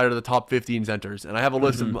outside of the top 15 centers. And I have a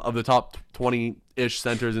list of the top 20-ish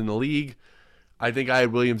centers in the league. I think I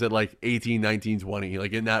had Williams at 18, 19, 20,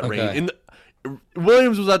 in that range.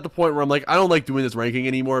 Williams was at the point where I'm like, I don't like doing this ranking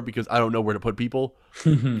anymore because I don't know where to put people.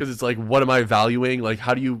 Because it's like, what am I valuing? Like,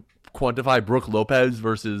 how do you quantify Brooke Lopez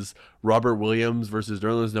versus Robert Williams versus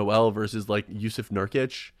Nerlens Noel versus like Yusuf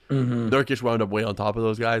Nurkic? Nurkic wound up way on top of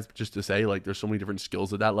those guys, just to say, like, there's so many different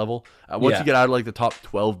skills at that level. Once you get out of like the top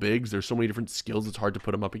 12 bigs, there's so many different skills, it's hard to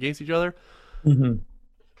put them up against each other.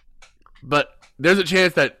 But there's a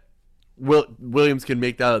chance that Williams can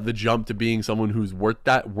make the jump to being someone who's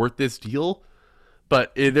worth this deal.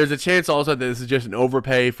 But there's a chance also that this is just an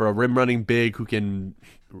overpay for a rim running big who can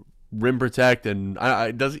rim protect, and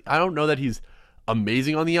I don't know that he's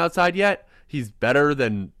amazing on the outside yet. He's better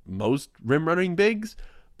than most rim running bigs,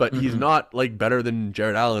 but he's not like better than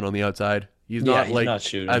Jared Allen on the outside. He's not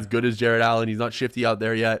as good as Jared Allen. He's not shifty out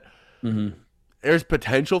there yet. There's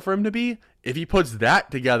potential for him to be. If he puts that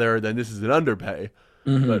together, then this is an underpay.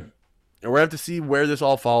 But we're gonna have to see where this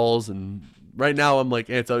all falls. And right now, I'm like,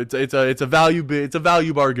 it's a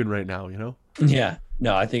value bargain right now. You know? Yeah.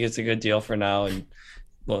 No, I think it's a good deal for now, and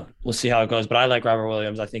we'll see how it goes. But I like Robert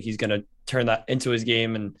Williams. I think he's gonna turn that into his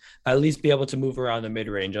game and at least be able to move around the mid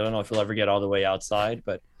range. I don't know if he'll ever get all the way outside,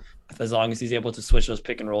 but as long as he's able to switch those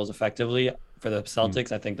pick and rolls effectively for the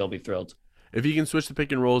Celtics, I think they'll be thrilled. If he can switch the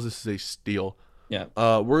pick and rolls, this is a steal. Yeah.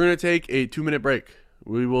 We're going to take a 2-minute break.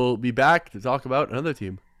 We will be back to talk about another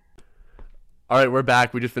team. All right, we're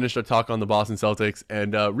back. We just finished our talk on the Boston Celtics.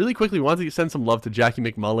 And really quickly, we wanted to send some love to Jackie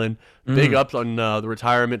McMullen. Big ups on the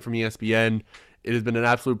retirement from ESPN. It has been an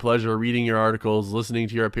absolute pleasure reading your articles, listening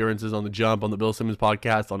to your appearances on The Jump, on the Bill Simmons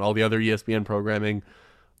podcast, on all the other ESPN programming.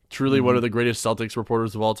 Truly one of the greatest Celtics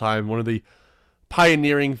reporters of all time, one of the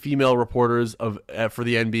pioneering female reporters for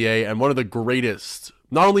the NBA, and one of the greatest,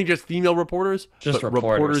 not only just female reporters, but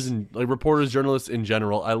reporters and reporters, journalists in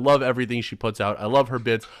general. I love everything she puts out. I love her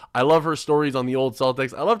bits. I love her stories on the old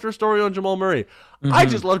Celtics. I loved her story on Jamal Murray. I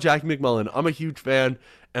just love Jackie McMullen. I'm a huge fan,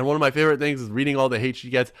 and one of my favorite things is reading all the hate she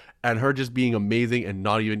gets and her just being amazing and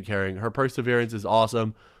not even caring. Her perseverance is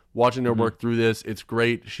awesome. Watching her work through this, it's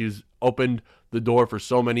great. She's opened the door for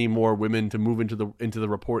so many more women to move into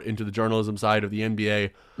the journalism side of the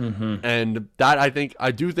NBA. And that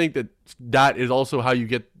I do think that is also how you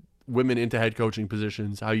get women into head coaching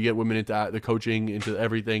positions, how you get women into the coaching, into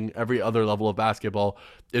every other level of basketball.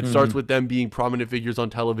 It starts with them being prominent figures on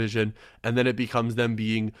television, and then it becomes them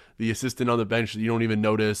being the assistant on the bench that you don't even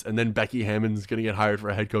notice. And then Becky Hammon's going to get hired for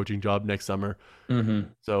a head coaching job next summer.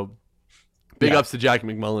 So big ups to Jack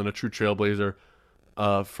McMullen, a true trailblazer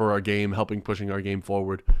for our game, pushing our game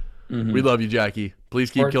forward. We love you, Jackie.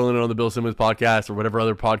 Please keep killing it on the Bill Simmons podcast or whatever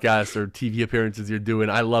other podcasts or TV appearances you're doing.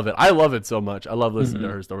 I love it. I love it so much. I love listening to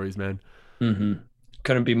her stories, man.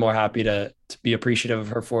 Couldn't be more happy to be appreciative of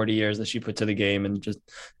her 40 years that she put to the game, and just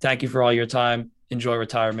thank you for all your time. Enjoy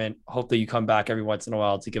retirement. Hope that you come back every once in a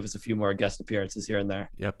while to give us a few more guest appearances here and there.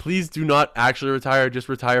 Yeah, please do not actually retire. Just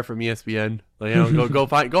retire from ESPN. Like,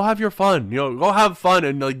 go have your fun. Go have fun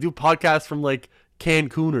and like do podcasts from like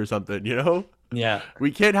Cancun or something. Yeah,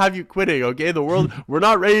 we can't have you quitting. Okay, the world. We're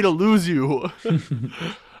not ready to lose you. With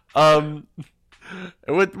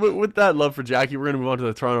that love for Jackie, we're gonna move on to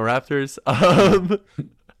the Toronto Raptors. The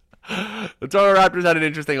Toronto Raptors had an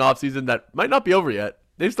interesting offseason that might not be over yet.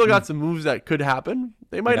 They've still got some moves that could happen.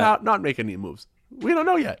 They might not make any moves. We don't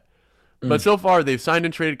know yet. But so far, they've signed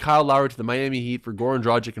and traded Kyle Lowry to the Miami Heat for Goran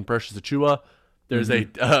Dragic and Precious Achiuwa. There's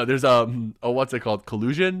what's it called?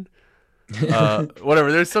 Collusion?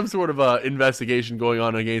 Whatever. There's some sort of investigation going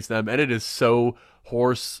on against them, and it is so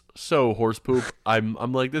horse poop.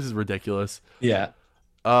 I'm like, this is ridiculous. Yeah.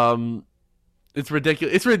 It's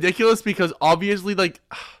ridiculous. It's ridiculous because obviously, like,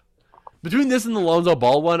 between this and the Lonzo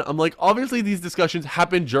Ball one, I'm like, obviously these discussions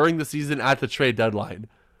happened during the season at the trade deadline.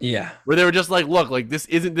 Yeah. Where they were just like, look, like this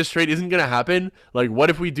trade isn't gonna happen. Like,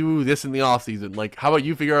 what if we do this in the offseason? Like, how about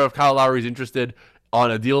you figure out if Kyle Lowry's interested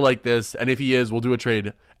on a deal like this, and if he is, we'll do a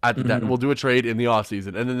trade we'll do a trade in the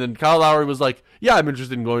offseason. And then Kyle Lowry was like, yeah, I'm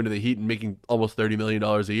interested in going to the Heat and making almost $30 million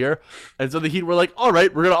a year. And so the Heat were like, all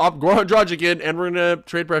right, we're gonna opt Goran Dragic in, and we're gonna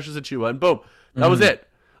trade Precious Achiuwa, and boom, that was it.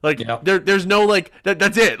 Like, there's no like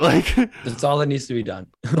that's it. Like, that's all that needs to be done.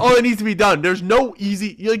 All that needs to be done. There's no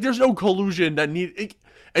there's no collusion that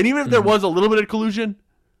and even if there was a little bit of collusion,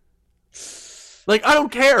 like, I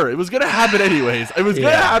don't care. It was gonna happen anyways.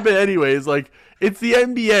 Like, it's the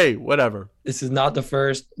NBA. Whatever. This is not the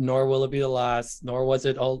first, nor will it be the last, nor was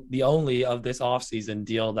it the only of this offseason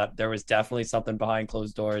deal that there was definitely something behind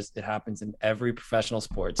closed doors. It happens in every professional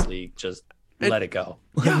sports league. Just let it go.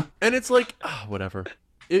 Yeah, and it's like, whatever.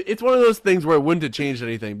 It's one of those things where it wouldn't have changed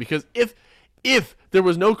anything, because if if there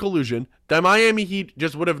was no collusion, the Miami Heat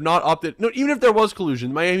just would have not opted. No, even if there was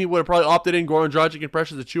collusion, Miami would have probably opted in Goran Dragic and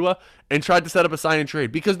Precious Achiuwa and tried to set up a sign and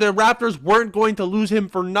trade because the Raptors weren't going to lose him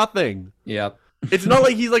for nothing. Yep. It's not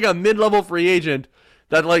like he's like a mid-level free agent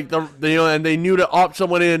that like and they knew to opt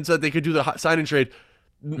someone in so that they could do the sign and trade.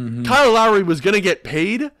 Kyle Lowry was gonna get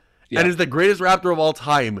paid and is the greatest Raptor of all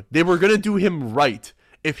time. They were gonna do him right.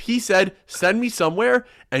 If he said, "Send me somewhere,"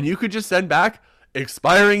 and you could just send back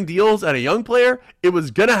expiring deals and a young player, it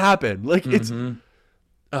was gonna happen. Like it's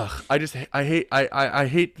I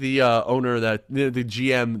hate the owner that the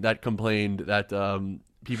GM that complained that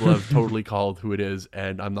people have totally called who it is,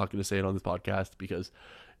 and I'm not gonna say it on this podcast because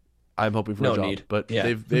I'm hoping for a job. Need. But yeah.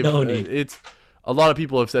 they've need. It's a lot of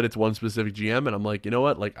people have said it's one specific GM, and I'm like, you know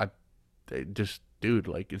what? Like dude,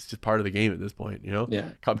 like it's just part of the game at this point, you know? Yeah.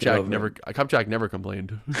 Kupchak never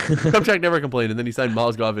complained. Kupchak never complained, and then he signed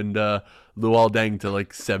Mozgov and Luol Deng to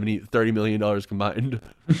like $30 million combined.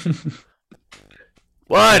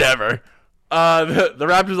 Whatever. The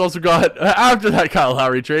Raptors also got, after that Kyle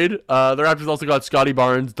Lowry trade, the Raptors also got Scotty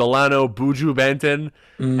Barnes, Delano, Buju Banton,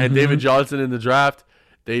 and David Johnson in the draft.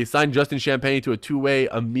 They signed Justin Champagne to a two-way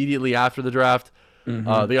immediately after the draft. They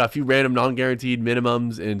got a few random non-guaranteed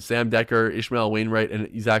minimums in Sam Decker, Ishmael Wainwright, and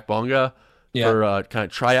Isaac Bonga for kind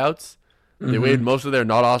of tryouts. They waived most of their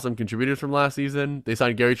not awesome contributors from last season. They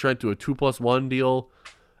signed Gary Trent to a 2+1 deal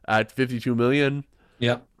at $52 million.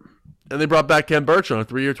 Yep. And they brought back Kem Birch on a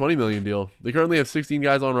 3-year, $20 million deal. They currently have 16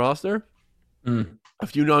 guys on roster. A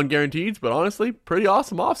few non-guaranteeds, but honestly, pretty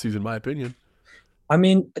awesome offseason, in my opinion. I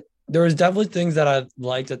mean, there was definitely things that I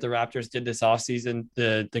liked that the Raptors did this offseason.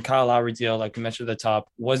 The Kyle Lowry deal, like we mentioned at the top,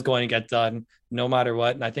 was going to get done no matter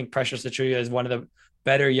what. And I think Precious Achiuwa is one of the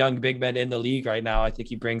better young big men in the league right now. I think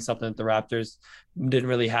he brings something that the Raptors didn't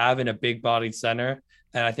really have in a big-bodied center.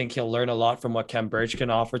 And I think he'll learn a lot from what Kem Birch can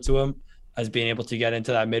offer to him as being able to get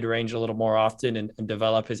into that mid-range a little more often and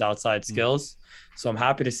develop his outside skills. So I'm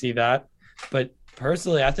happy to see that. But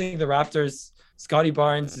personally, I think the Raptors, Scotty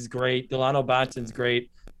Barnes is great. Delano Banton's great.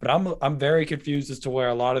 But I'm very confused as to where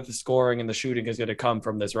a lot of the scoring and the shooting is going to come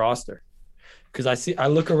from this roster. Because I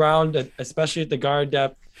look around, especially at the guard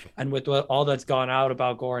depth, and with all that's gone out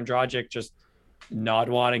about Goran Dragic just not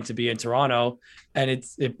wanting to be in Toronto, and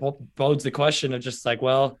it bodes the question of just like,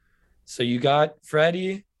 well, so you got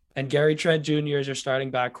Freddie and Gary Trent Jr. as your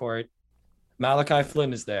starting backcourt. Malachi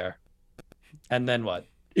Flynn is there, and then what?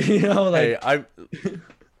 Hey,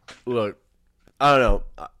 look, I don't know.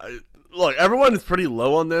 Look, everyone is pretty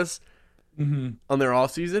low on this on their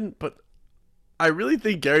offseason, but I really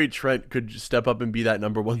think Gary Trent could just step up and be that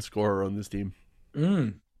number one scorer on this team.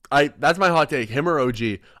 That's my hot take, him or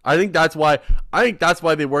OG. I think that's why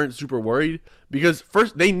they weren't super worried, because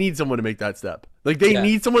first they need someone to make that step. Like they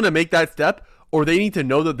need someone to make that step, or they need to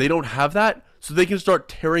know that they don't have that so they can start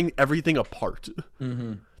tearing everything apart.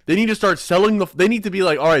 They need to start they need to be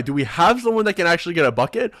like, all right, do we have someone that can actually get a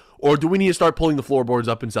bucket, or do we need to start pulling the floorboards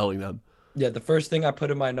up and selling them? Yeah, the first thing I put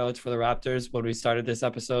in my notes for the Raptors when we started this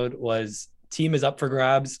episode was team is up for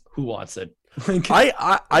grabs. Who wants it?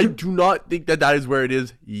 I do not think that is where it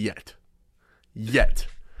is yet.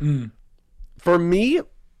 For me,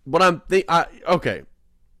 what I'm okay.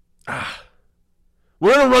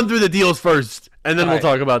 We're going to run through the deals first, and then we'll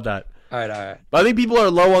talk about that. All right. But I think people are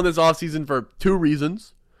low on this offseason for two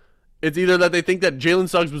reasons. It's either that they think that Jalen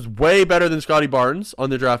Suggs was way better than Scotty Barnes on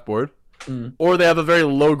the draft board, or they have a very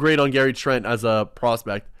low grade on Gary Trent as a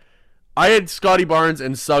prospect. I had Scotty Barnes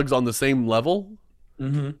and Suggs on the same level,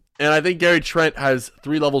 and I think Gary Trent has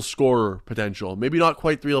 3-level scorer potential. Maybe not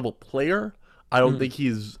quite 3-level player. I don't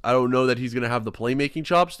know that he's going to have the playmaking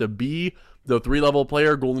chops to be the 3-level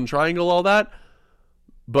player, golden triangle, all that.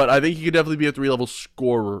 But I think he could definitely be a 3-level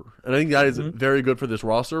scorer. And I think that is very good for this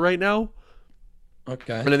roster right now.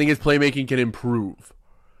 Okay. And I think his playmaking can improve.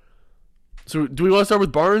 So do we want to start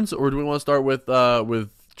with Barnes, or do we want to start with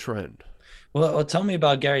Trent? Well, tell me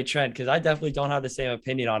about Gary Trent, because I definitely don't have the same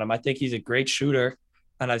opinion on him. I think he's a great shooter,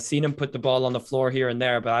 and I've seen him put the ball on the floor here and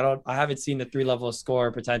there, but I haven't seen the 3-level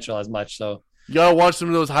scorer potential as much. So you gotta watch some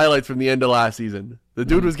of those highlights from the end of last season. The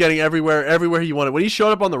dude was getting everywhere he wanted. When he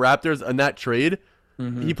showed up on the Raptors in that trade,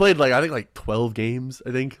 he played I think 12 games.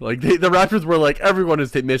 I think the Raptors were like, everyone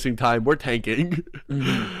is missing time. We're tanking.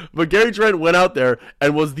 But Gary Trent went out there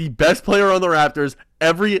and was the best player on the Raptors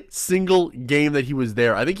every single game that he was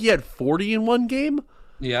there. I think he had 40 in one game.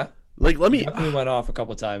 Yeah. He definitely went off a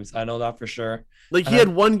couple times. I know that for sure. He had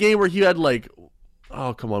one game where he had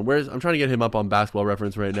oh, come on. I'm trying to get him up on Basketball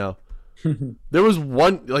Reference right now. There was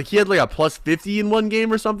one, he had a plus 50 in one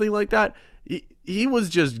game or something like that. He was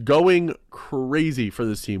just going crazy for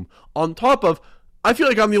this team. On top of I feel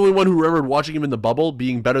like I'm the only one who remembered watching him in the bubble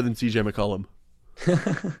being better than CJ McCollum.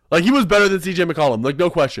 Like, he was better than CJ McCollum. Like, no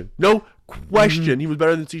question. No question. He was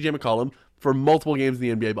better than CJ McCollum for multiple games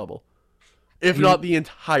in the NBA bubble. If not the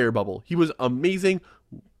entire bubble. He was amazing.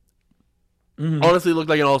 Honestly, looked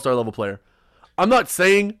like an all-star level player. I'm not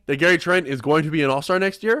saying that Gary Trent is going to be an all-star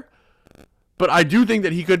next year, but I do think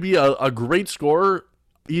that he could be a great scorer.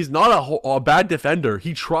 He's not a bad defender.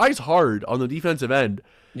 He tries hard on the defensive end.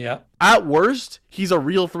 Yeah. At worst, he's a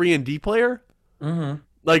real 3-and-D player.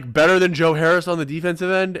 Like, better than Joe Harris on the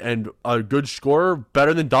defensive end and a good scorer.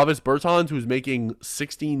 Better than Davis Bertans, who's making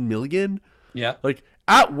 $16 million. Yeah. Like,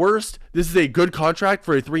 at worst, this is a good contract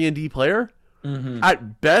for a 3-and-D player.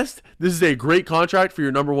 At best, this is a great contract for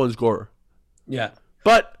your number one scorer. Yeah.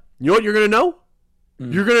 But you know what you're going to know?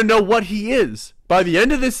 You're going to know what he is by the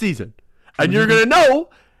end of this season. And you're going to know,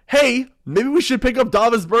 hey, maybe we should pick up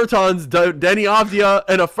Davis Bertans, Denny Avdia,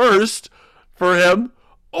 and a first for him.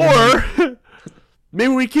 Or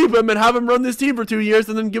maybe we keep him and have him run this team for 2 years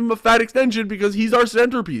and then give him a fat extension because he's our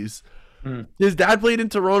centerpiece. His dad played in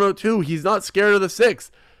Toronto too. He's not scared of the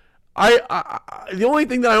 6. The only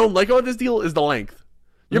thing that I don't like about this deal is the length.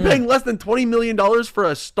 You're paying less than $20 million for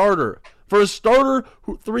a starter. For a starter,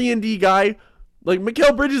 3-and-D guy, like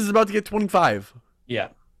Mikal Bridges is about to get 25. Yeah.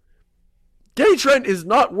 Gary Trent is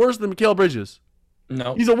not worse than Mikal Bridges.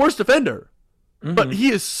 No. He's a worse defender. But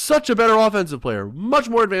he is such a better offensive player. Much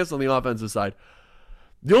more advanced on the offensive side.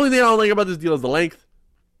 The only thing I don't like about this deal is the length.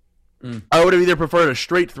 I would have either preferred a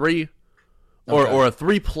straight 3 or a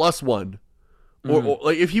 3+1. Or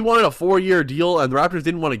like, if he wanted a 4-year deal and the Raptors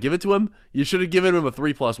didn't want to give it to him, you should have given him a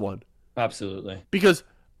 3+1. Absolutely. Because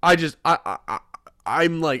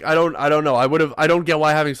I'm like, I don't know. I don't get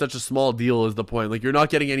why having such a small deal is the point. Like, you're not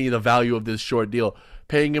getting any of the value of this short deal.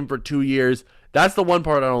 Paying him for 2 years. That's the one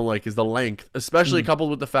part I don't like, is the length, especially coupled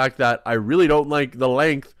with the fact that I really don't like the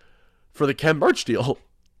length for the Khem Birch deal.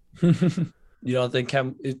 You don't think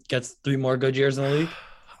Khem gets 3 more good years in the league?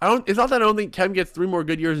 It's not that I don't think Khem gets 3 more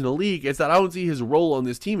good years in the league. It's that I don't see his role on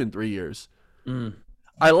this team in 3 years.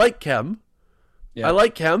 I like Khem. Yeah. I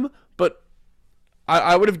like Khem, but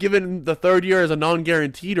I would have given the 3rd year as a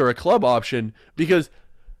non-guaranteed or a club option, because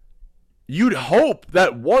you'd hope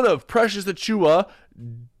that one of Precious Achiuwa,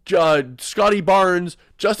 Scotty Barnes,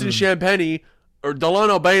 Justin Champagnie, or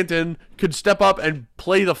Delano Banton could step up and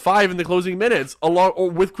play the 5 in the closing minutes along or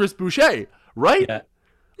with Chris Boucher, right? Yeah.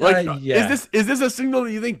 Like, is this a signal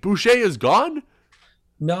that you think Boucher is gone?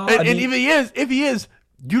 No. And if he is,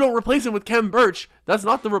 you don't replace him with Khem Birch. That's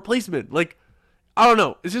not the replacement. Like, I don't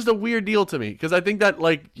know. It's just a weird deal to me, because I think that,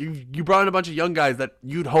 like, you brought in a bunch of young guys that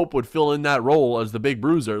you'd hope would fill in that role as the big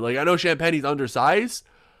bruiser. Like, I know Champagnie's undersized,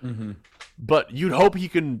 but you'd hope he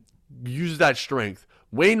can use that strength.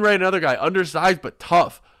 Wainwright, another guy, undersized but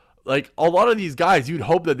tough. Like, a lot of these guys, you'd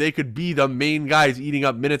hope that they could be the main guys eating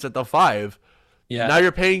up minutes at the 5. Yeah. Now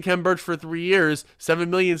you're paying Khem Birch for 3 years. $7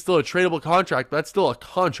 million is still a tradable contract, but that's still a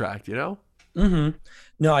contract, you know?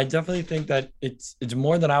 No, I definitely think that it's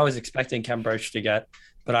more than I was expecting Khem Birch to get,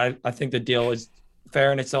 but I think the deal is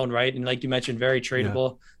fair in its own right, and like you mentioned, very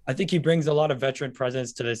tradable. I think he brings a lot of veteran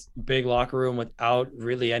presence to this big locker room without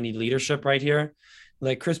really any leadership right here.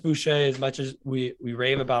 Like Chris Boucher, as much as we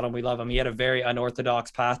rave about him, we love him. He had a very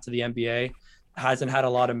unorthodox path to the NBA. Hasn't had a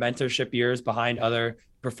lot of mentorship years behind other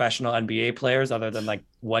professional NBA players, other than like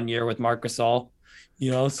 1 year with Marc Gasol.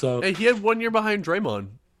 You know, so hey, he had 1 year behind Draymond.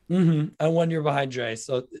 And 1 year behind Dre.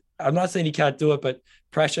 So I'm not saying he can't do it, but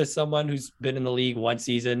Precious, someone who's been in the league 1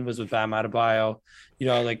 season, was with Bam Adebayo. You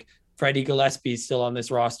know, like Freddie Gillespie's still on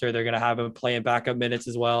this roster. They're going to have him playing backup minutes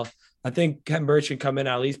as well. I think Khem Birch should come in,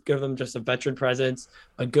 at least give them just a veteran presence,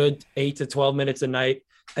 a good 8 to 12 minutes a night.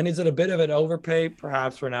 And is it a bit of an overpay?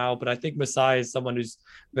 Perhaps for now, but I think Masai is someone who's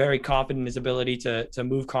very confident in his ability to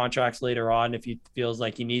move contracts later on if he feels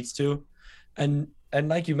like he needs to. And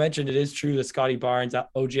like you mentioned, it is true that Scotty Barnes, OG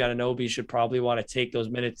Anunoby should probably want to take those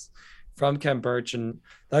minutes from Khem Birch. And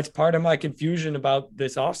that's part of my confusion about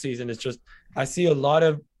this offseason. It's just, I see a lot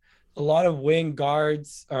of wing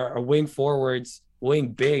guards or wing forwards, wing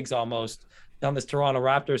bigs almost on this Toronto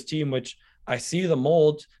Raptors team, which I see the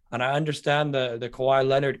mold, and I understand the Kawhi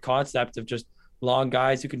Leonard concept of just long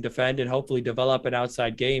guys who can defend and hopefully develop an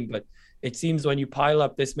outside game. But it seems when you pile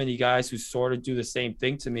up this many guys who sort of do the same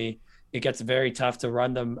thing to me, it gets very tough to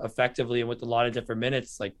run them effectively and with a lot of different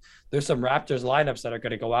minutes. Like, there's some Raptors lineups that are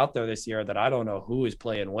going to go out there this year that I don't know who is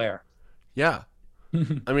playing where. Yeah.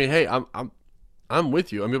 I mean, hey, I'm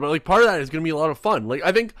with you. I mean, but like, part of that is going to be a lot of fun. Like,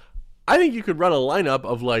 I think you could run a lineup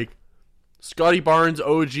of like Scotty Barnes,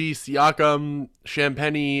 OG, Siakam,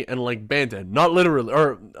 Champagnie, and like Banton. Not literally,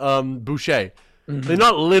 or Boucher. They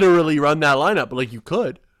not literally run that lineup, but like you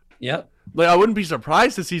could. Yep. Like I wouldn't be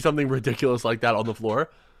surprised to see something ridiculous like that on the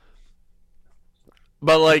floor.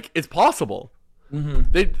 But like it's possible.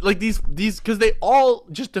 They like these because they all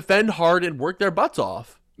just defend hard and work their butts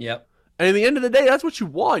off. Yep. And at the end of the day, that's what you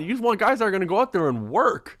want. You just want guys that are going to go out there and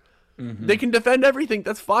work. They can defend everything.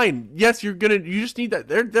 That's fine. Yes, you just need that.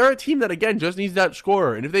 They're a team that again just needs that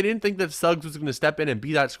scorer. And if they didn't think that Suggs was going to step in and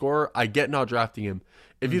be that scorer, I get not drafting him.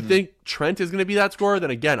 If you think Trent is going to be that scorer, then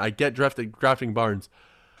again, I get drafting Barnes.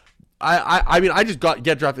 I mean, I just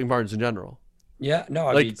get drafting Barnes in general. Yeah. No,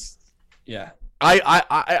 I Like, mean, yeah.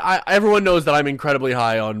 I everyone knows that I'm incredibly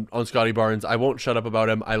high on Scotty Barnes. I won't shut up about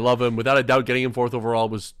him. I love him. Without a doubt, getting him 4th overall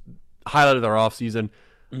was highlight of their offseason.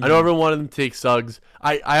 I know everyone wanted them to take Suggs.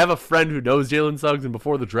 I have a friend who knows Jalen Suggs, and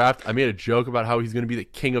before the draft, I made a joke about how he's going to be the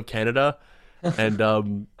king of Canada.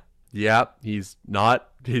 And yeah, he's not.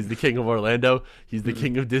 He's the king of Orlando. He's the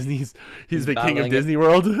king of Disney's. He's the king of Disney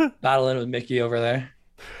World. Battling with Mickey over there.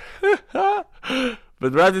 But the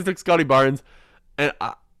Raptors took Scotty Barnes, and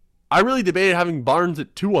I really debated having Barnes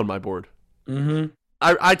at 2 on my board.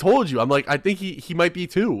 I told you, I'm like, I think he might be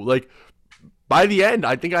 2. Like, by the end,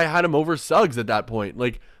 I think I had him over Suggs at that point.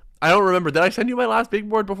 Like, I don't remember. Did I send you my last big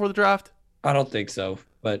board before the draft? I don't think so,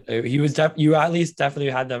 but he was you at least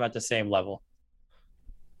definitely had them at the same level.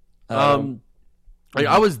 Like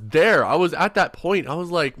I was there. I was at that point. I was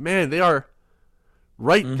like, man, they are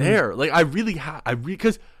right there. Like I really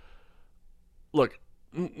because look,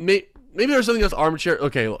 maybe there's something that's armchair.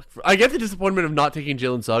 Okay, look, I get the disappointment of not taking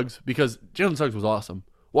Jalen Suggs because Jalen Suggs was awesome.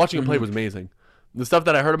 Watching him play was amazing. The stuff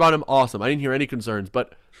that I heard about him, awesome. I didn't hear any concerns,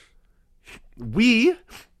 but we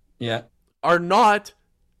are not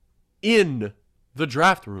in the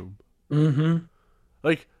draft room.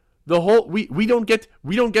 Like the whole we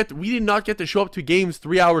did not get to show up to games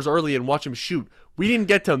 3 hours early and watch him shoot. We didn't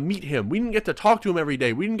get to meet him. We didn't get to talk to him every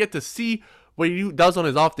day. We didn't get to see what he does on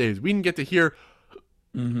his off days. We didn't get to hear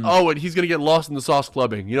oh, and he's gonna get lost in the sauce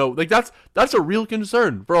clubbing. You know, like that's a real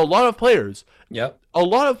concern for a lot of players. Yep. A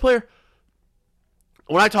lot of players.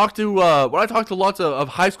 When I talk to lots of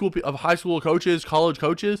high school coaches, college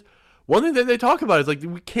coaches, one thing that they talk about is like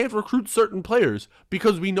we can't recruit certain players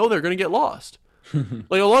because we know they're going to get lost.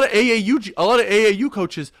 Like a lot of AAU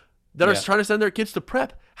coaches that are trying to send their kids to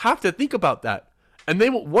prep have to think about that. And they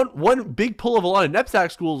one big pull of a lot of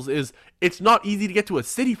NEPSAC schools is it's not easy to get to a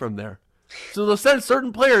city from there. So they'll send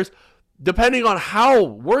certain players, depending on how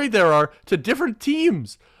worried they are, to different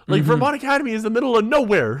teams. Like Vermont Academy is the middle of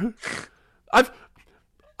nowhere.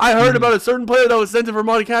 I heard about a certain player that was sent to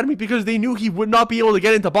Vermont Academy because they knew he would not be able to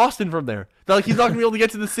get into Boston from there. They're like, he's not going to be able to get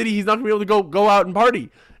to the city. He's not going to be able to go out and party.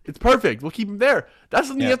 It's perfect. We'll keep him there. That's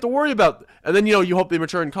something you have to worry about. And then, you hope they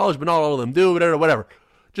mature in college, but not all of them do, whatever.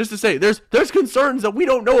 Just to say, there's concerns that we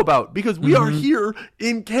don't know about because we are here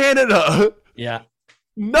in Canada. Yeah.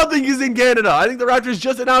 Nothing is in Canada. I think the Raptors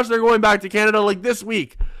just announced they're going back to Canada like this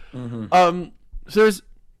week. So there's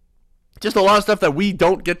just a lot of stuff that we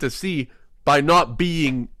don't get to see by not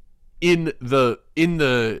being in the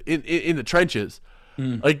trenches.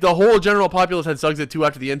 Like the whole general populace had Suggs at 2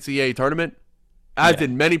 after the NCAA tournament, as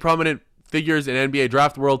did many prominent figures in NBA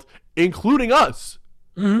draft world, including us.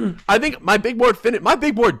 I think my big board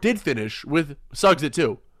did finish with Suggs at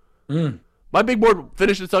 2. My big board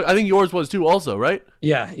finished at Suggs. I think yours was too also, right?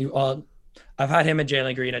 Yeah. I've had him and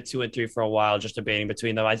Jalen Green at 2 and 3 for a while, just debating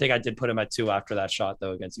between them. I think I did put him at 2 after that shot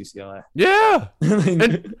though against UCLA. Yeah.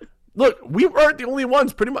 And look, we weren't the only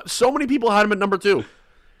ones. Pretty much, so many people had him at number 2.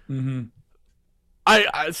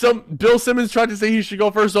 Some Bill Simmons tried to say he should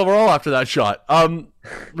go 1st overall after that shot.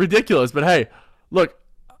 Ridiculous. But hey, look,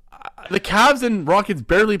 the Cavs and Rockets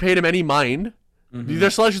barely paid him any mind. Their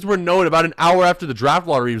selections were known about an hour after the draft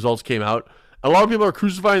lottery results came out. A lot of people are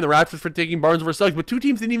crucifying the Raptors for taking Barnes over Suggs, but 2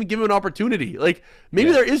 teams didn't even give him an opportunity. Like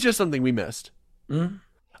maybe there is just something we missed. To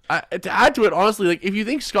add to it, honestly, like if you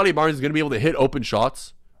think Scotty Barnes is going to be able to hit open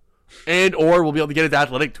shots, and or will be able to get his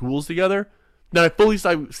athletic tools together, then I fully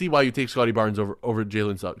see why you take Scotty Barnes over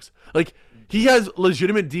Jalen Suggs. Like, he has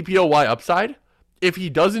legitimate DPOY upside if he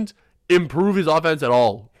doesn't improve his offense at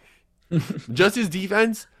all. Just his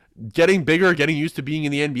defense, getting bigger, getting used to being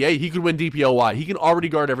in the NBA, he could win DPOY. He can already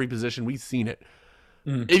guard every position. We've seen it.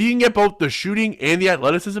 If you can get both the shooting and the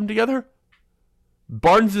athleticism together,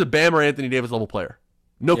 Barnes is a Bam or Anthony Davis level player.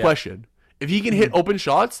 No question. If he can hit open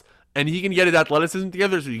shots, and he can get his athleticism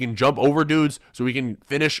together so he can jump over dudes, so he can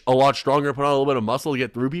finish a lot stronger, put on a little bit of muscle to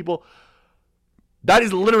get through people. That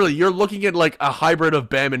is literally, you're looking at like a hybrid of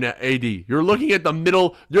Bam and AD. You're looking at the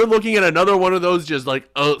middle. You're looking at another one of those just like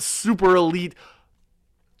a super elite,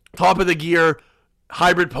 top of the gear,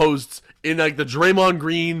 hybrid posts in like the Draymond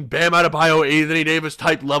Green, Bam Adebayo, Anthony Davis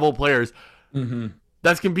type level players.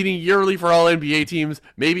 That's competing yearly for all NBA teams,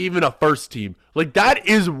 maybe even a first team. Like, that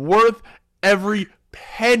is worth every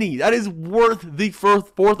penny. That is worth the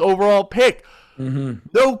fourth overall pick.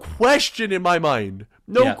 No question in my mind.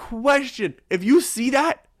 No question. If you see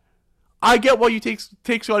that, I get why you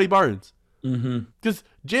take Scotty Barnes. Because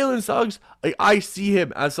Jalen Suggs, I see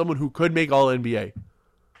him as someone who could make all NBA.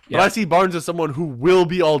 But I see Barnes as someone who will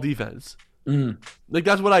be all defense. Like,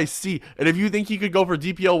 that's what I see. And if you think he could go for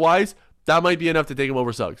DPO wise, that might be enough to take him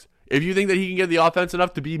over Suggs. If you think that he can get the offense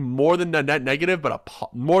enough to be more than a net negative, but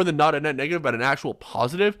more than not a net negative, but an actual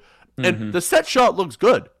positive, and the set shot looks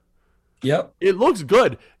good. Yep. It looks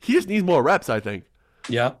good. He just needs more reps, I think.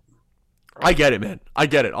 Yeah. I get it, man. I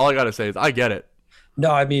get it. All I got to say is I get it.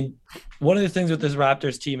 No, I mean, one of the things with this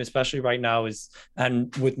Raptors team, especially right now, is,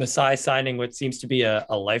 and with Masai signing what seems to be a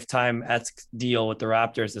lifetime-esque deal with the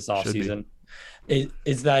Raptors this offseason,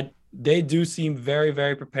 is that they do seem very,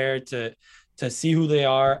 very prepared to see who they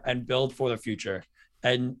are and build for the future.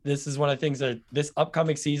 And this is one of the things that this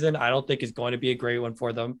upcoming season, I don't think is going to be a great one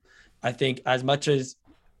for them. I think as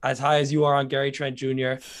high as you are on Gary Trent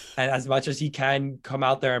Jr. and as much as he can come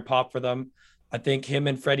out there and pop for them, I think him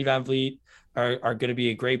and Freddie VanVleet are going to be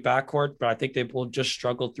a great backcourt, but I think they will just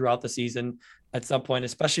struggle throughout the season at some point,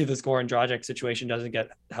 especially if this Goran Dragic situation doesn't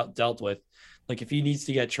get dealt with. Like, if he needs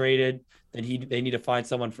to get traded, then they need to find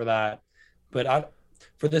someone for that. But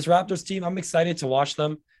for this Raptors team, I'm excited to watch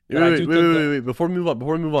them. Wait. Before we move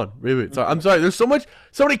on. Wait. Sorry. I'm sorry. There's so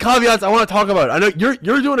many caveats I want to talk about. I know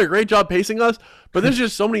you're doing a great job pacing us, but there's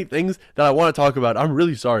just so many things that I want to talk about. I'm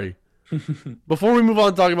really sorry. Before we move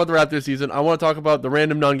on to talking about the Raptors season, I want to talk about the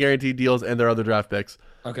random non-guaranteed deals and their other draft picks.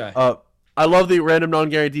 Okay. I love the random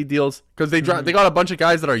non-guaranteed deals because they got a bunch of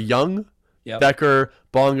guys that are young. Yep. Decker,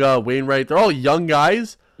 Bonga, Wainwright. They're all young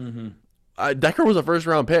guys. Decker was a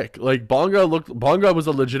first-round pick. Like, Bonga was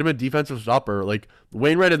a legitimate defensive stopper. Like,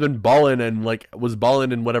 Wainwright had been balling and was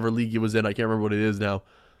balling in whatever league he was in. I can't remember what it is now.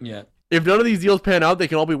 Yeah. If none of these deals pan out, they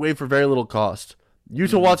can all be waived for very little cost.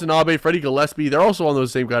 Yuta Watanabe, Freddie Gillespie, they're also on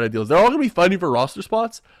those same kind of deals. They're all going to be fighting for roster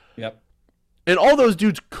spots. Yep. And all those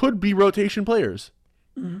dudes could be rotation players.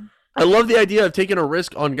 I love the idea of taking a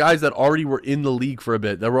risk on guys that already were in the league for a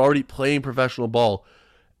bit, that were already playing professional ball.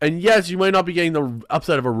 And yes, you might not be getting the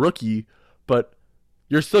upside of a rookie, but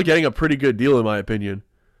you're still getting a pretty good deal in my opinion.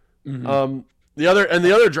 The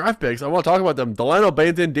other draft picks, I want to talk about them. Delano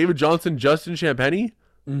Banton, David Johnson, Justin Champagnie,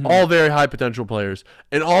 all very high potential players.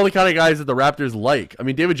 And all the kind of guys that the Raptors like. I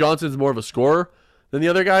mean, David Johnson's more of a scorer than the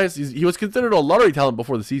other guys. He was considered a lottery talent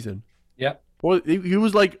before the season. Yep. Well, he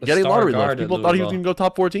was like getting lottery love. People thought he was going to go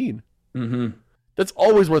top 14. That's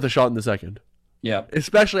always worth a shot in the second. Yeah.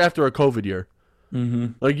 Especially after a COVID year.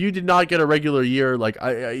 Like, you did not get a regular year. Like,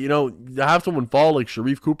 to have someone fall like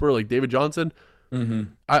Sharif Cooper, like David Johnson,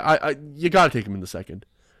 you got to take him in the second.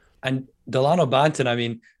 And Delano Banton, I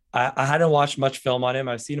mean, I hadn't watched much film on him.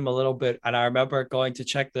 I've seen him a little bit, and I remember going to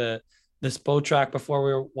check the SPO track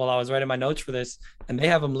while I was writing my notes for this, and they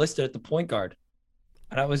have him listed at the point guard.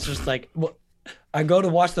 And I was just like, I go to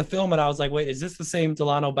watch the film, and I was like, wait, is this the same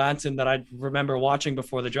Delano Banton that I remember watching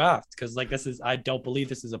before the draft? Because I don't believe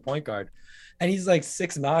this is a point guard. And he's like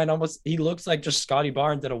 6'9", almost. He looks like just Scotty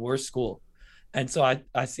Barnes at a worse school. And so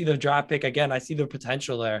I see the draft pick again. I see the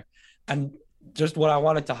potential there. And just what I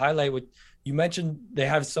wanted to highlight with, you mentioned they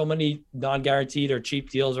have so many non-guaranteed or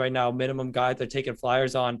cheap deals right now, minimum guys they're taking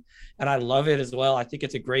flyers on. And I love it as well. I think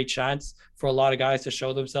it's a great chance for a lot of guys to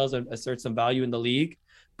show themselves and assert some value in the league.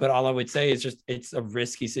 But all I would say is just it's a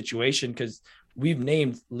risky situation because we've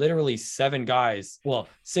named literally 7 guys. Well,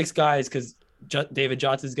 6 guys because David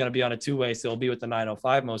Johnson's going to be on a 2-way, so he'll be with the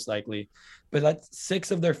 905 most likely. But that's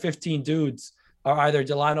 6 of their 15 dudes are either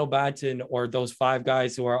Delano Banton or those 5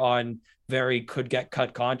 guys who are on very could get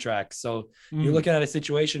cut contracts. So you're looking at a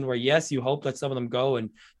situation where, yes, you hope that some of them go, and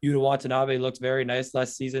Yuta Watanabe looked very nice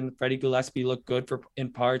last season. Freddie Gillespie looked good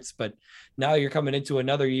in parts, but now you're coming into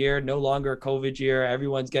another year, no longer a COVID year.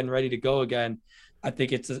 Everyone's getting ready to go again. I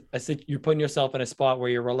think it's you're putting yourself in a spot where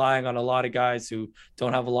you're relying on a lot of guys who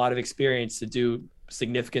don't have a lot of experience to do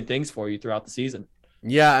significant things for you throughout the season.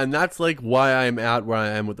 Yeah, and that's like why I'm at where I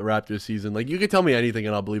am with the Raptors season. Like, you could tell me anything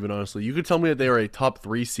and I'll believe it, honestly. You could tell me that they are a top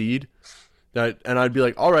 3 seed, and I'd be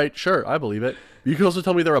like, all right, sure, I believe it. You could also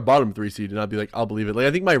tell me they're a bottom 3 seed, and I'd be like, I'll believe it. Like,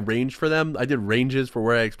 I think my range for them, I did ranges for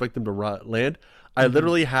where I expect them to land. I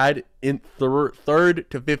literally had in third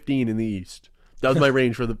to 15 in the East. That was my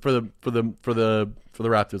range for the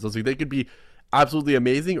Raptors. I was like, they could be absolutely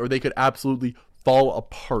amazing, or they could absolutely fall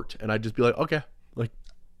apart, and I'd just be like, okay. Like,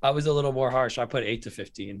 I was a little more harsh. I put 8 to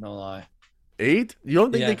 15, no lie. 8? You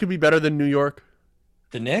don't think they could be better than New York?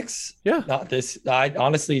 The Knicks? Yeah. Not this. I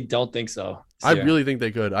honestly don't think so. I really think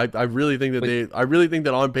they could. I really think that I really think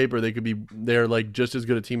that on paper they're like just as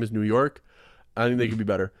good a team as New York. I think they could be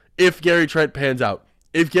better. If Gary Trent pans out.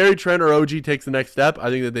 If Gary Trent or OG takes the next step, I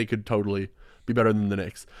think that they could totally be better than the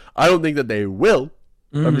Knicks. I don't think that they will.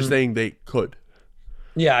 I'm just saying they could.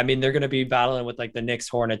 Yeah, I mean, they're going to be battling with like the Knicks,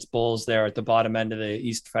 Hornets, Bulls there at the bottom end of the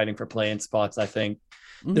East fighting for play-in spots, I think.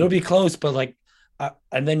 It'll be close, but like,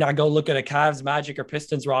 and then I go look at a Cavs, Magic, or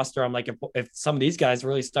Pistons roster. I'm like, if some of these guys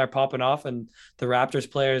really start popping off and the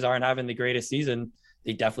Raptors players aren't having the greatest season,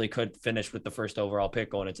 they definitely could finish with the first overall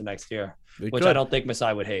pick going into next year, which I don't think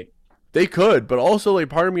Masai would hate. They could, but also like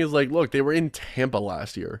part of me is like, look, they were in Tampa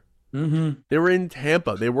last year. They were in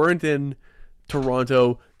Tampa. They weren't in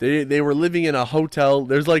Toronto. They were living in a hotel.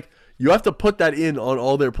 There's like, you have to put that in on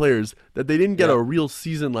all their players that they didn't get a real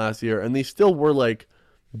season last year, and they still were like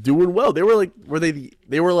doing well. They were like,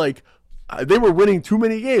 they were winning too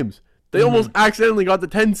many games. They almost accidentally got the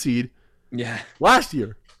 10 seed. Last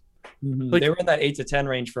year. Like, they were in that 8 to 10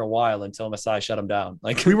 range for a while until Masai shut them down.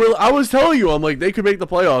 Like I was telling you, I'm like, they could make the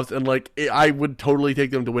playoffs, and like I would totally take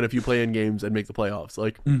them to win a few play-in games and make the playoffs.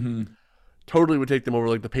 Like totally would take them over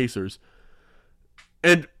like the Pacers.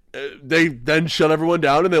 And they then shut everyone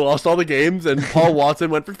down, and they lost all the games, and Paul Watson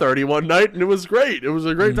went for 30 one night, and it was great. It was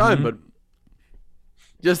a great time. But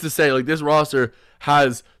just to say, like, this roster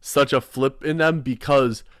has such a flip in them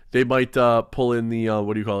because they might pull in the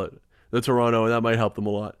the Toronto, and that might help them a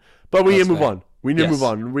lot. But we need to move on. We need to move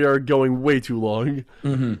on. We are going way too long.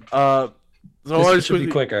 So this should be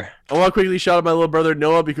quicker. I want to quickly shout out my little brother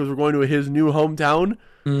Noah because we're going to his new hometown,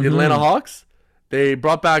 the Atlanta Hawks. They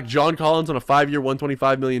brought back John Collins on a 5-year,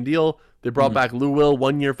 $125 million deal. They brought back Lou Will,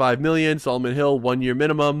 1 year, $5 million. Solomon Hill, 1 year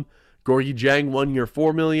minimum. Gorgie Jang, 1 year,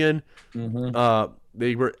 $4 million.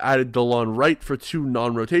 They were added DeLon Wright for 2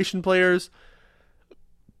 non-rotation players.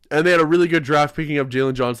 And they had a really good draft picking up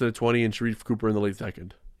Jalen Johnson at 20 and Sharif Cooper in the late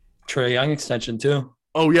second. Trae Young extension too.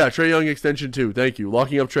 Oh yeah, Trae Young extension too. Thank you.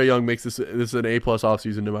 Locking up Trae Young makes this an A+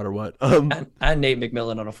 offseason no matter what. And Nate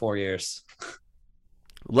McMillan on a 4 years.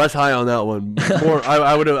 Less high on that one. More,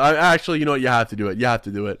 I would have. Actually, you know what? You have to do it. You have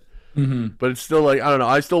to do it. But it's still like, I don't know.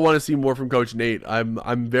 I still want to see more from Coach Nate.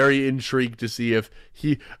 I'm very intrigued to see if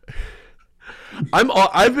he.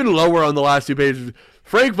 I've been lower on the last 2 pages.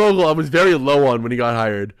 Frank Vogel, I was very low on when he got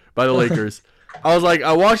hired by the Lakers. I was like,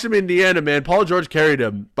 I watched him in Indiana, man. Paul George carried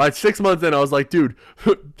him. By 6 months in, I was like, dude,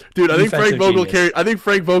 I think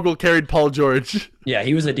Frank Vogel carried Paul George. Yeah,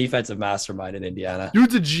 he was a defensive mastermind in Indiana.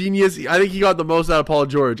 Dude's a genius. I think he got the most out of Paul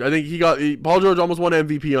George. I think Paul George almost won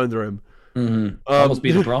MVP under him. Almost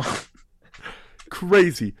beat LeBron.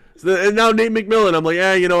 Crazy. So, and now Nate McMillan, I'm like,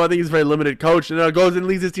 I think he's a very limited coach. And then goes and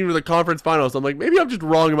leads his team to the conference finals. So I'm like, maybe I'm just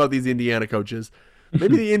wrong about these Indiana coaches.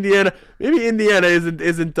 Maybe Indiana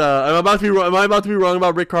isn't. Am I about to be wrong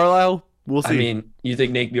about Rick Carlisle? We'll see. I mean, you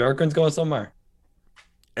think Nate Bjorkgren's going somewhere?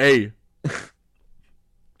 Hey,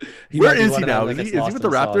 where is he now? Is he with the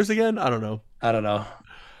Raptors again? I don't know.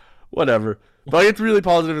 Whatever. But it's really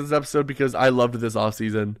positive in this episode because I loved this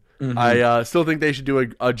offseason. I still think they should do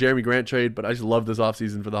a Jeremy Grant trade, but I just love this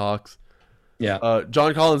offseason for the Hawks. Yeah.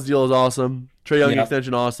 John Collins' deal is awesome. Trae Young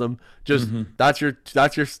extension, awesome. Just that's your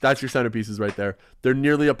centerpieces right there. They're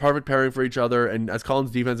nearly a perfect pairing for each other. And as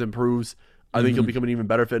Collins' defense improves, I think he'll become an even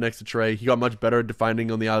better fit next to Trae. He got much better at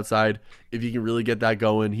defining on the outside. If he can really get that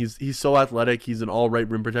going, he's so athletic. He's an all-right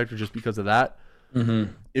rim protector just because of that.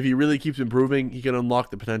 If he really keeps improving, he can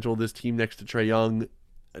unlock the potential of this team next to Trae Young.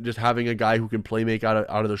 Just having a guy who can play make out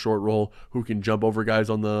of the short roll, who can jump over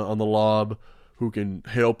guys on the lob, who can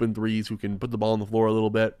hit open threes, who can put the ball on the floor a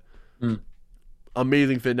little bit.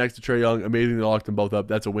 Amazing fit next to Trae Young. Amazing to lock them both up.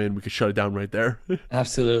 That's a win. We could shut it down right there.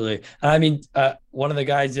 Absolutely. And I mean, one of the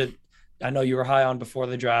guys that I know you were high on before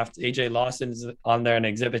the draft, AJ Lawson's on there in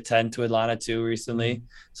Exhibit 10 to Atlanta too recently.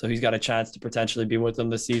 So he's got a chance to potentially be with them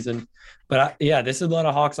this season. But this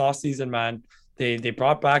Atlanta Hawks offseason, man. They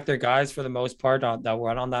brought back their guys for the most part that were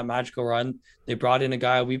on that magical run. They brought in a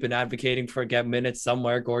guy we've been advocating for get minutes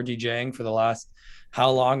somewhere, Gorgie Jang, for the last how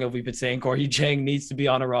long have we been saying Gorgie Jang needs to be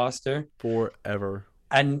on a roster? Forever.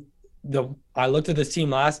 And I looked at this team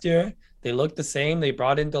last year. They looked the same. They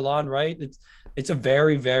brought in DeLon Wright. It's a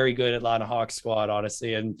very, very good Atlanta Hawks squad,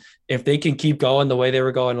 honestly. And if they can keep going the way they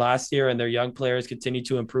were going last year and their young players continue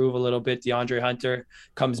to improve a little bit, DeAndre Hunter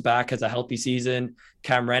comes back, has a healthy season.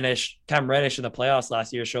 Cam Reddish in the playoffs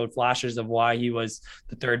last year showed flashes of why he was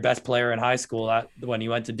the 3rd best player in high school when he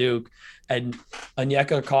went to Duke. And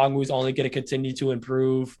Onyeka Okongwu's only going to continue to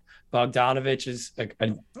improve. Bogdanovich is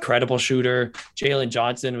an incredible shooter. Jalen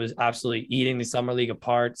Johnson was absolutely eating the summer league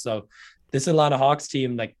apart. So this Atlanta Hawks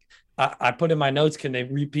team, like I put in my notes, can they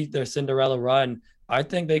repeat their Cinderella run? I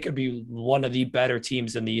think they could be one of the better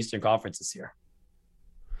teams in the Eastern Conference this year.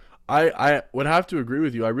 I would have to agree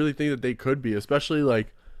with you. I really think that they could be, especially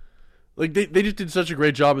like they just did such a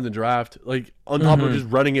great job in the draft. Like on top of just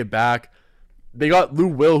running it back. They got Lou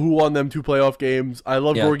Will, who won them 2 playoff games. I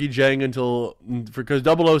love Gorgie Jang because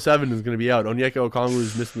 007 is going to be out. Onyeka Okongwu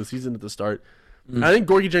is missing the season at the start. I think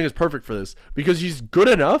Gorgie Jang is perfect for this because he's good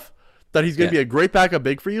enough that he's going to be a great backup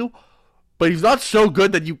big for you, but he's not so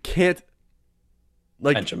good that you can't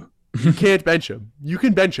bench him. You can't bench him. You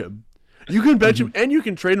can bench him. You can bench him, and you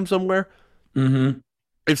can trade him somewhere.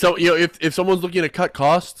 If someone's looking to cut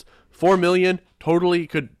costs, $4 million totally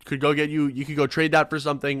could go get you. You could go trade that for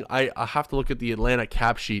something. I have to look at the Atlanta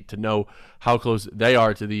cap sheet to know how close they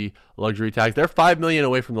are to the luxury tax. They're $5 million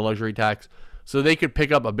away from the luxury tax, so they could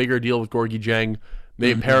pick up a bigger deal with Gorgie Jang.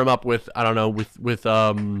 Maybe pair him up with with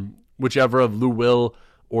whichever of Lou Will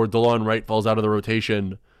or DeLon Wright falls out of the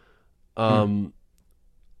rotation. I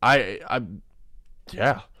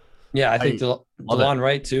think DeLon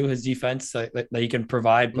Wright too. His defense that he can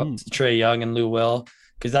provide to Trae Young and Lou Will.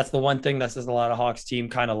 Because that's the one thing that says a lot of Hawks team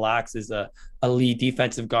kind of lacks is a lead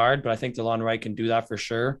defensive guard. But I think DeLon Wright can do that for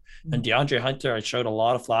sure. And DeAndre Hunter, I showed a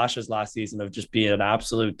lot of flashes last season of just being an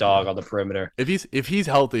absolute dog on the perimeter. If he's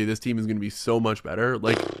healthy, this team is going to be so much better.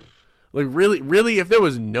 Like really, if there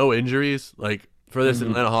was no injuries, like for this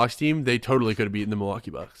Atlanta Hawks team, they totally could have beaten the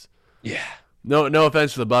Milwaukee Bucks. Yeah. No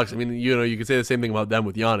offense to the Bucks. I mean, you could say the same thing about them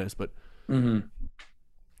with Giannis, but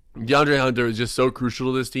DeAndre Hunter is just so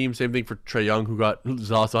crucial to this team. Same thing for Trae Young, who got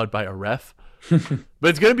Zazza'd by a ref. But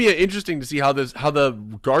it's going to be interesting to see how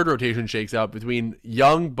the guard rotation shakes out between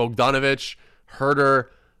Young, Bogdanovic,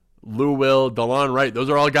 Herter, Lou Will, DeLon Wright. Those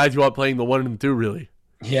are all guys you want playing the 1 and the 2, really.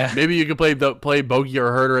 Yeah. Maybe you could play Bogey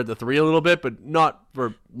or Herter at the 3 a little bit, but not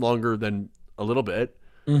for longer than a little bit.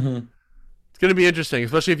 It's going to be interesting,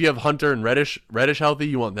 especially if you have Hunter and Reddish healthy.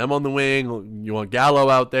 You want them on the wing. You want Gallo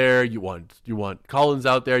out there. You want Collins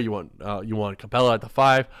out there. You want Capella at the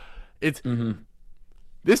 5. It's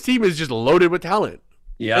this team is just loaded with talent.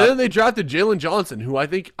 Yeah. And then they drafted Jalen Johnson, who I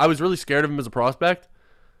think I was really scared of him as a prospect.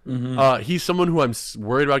 He's someone who I'm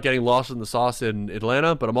worried about getting lost in the sauce in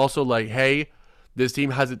Atlanta, but I'm also like, hey, this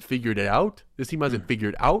team hasn't figured it out.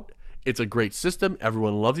 It's a great system.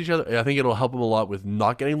 Everyone loves each other. I think it'll help him a lot with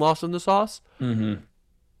not getting lost in the sauce. And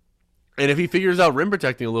if he figures out rim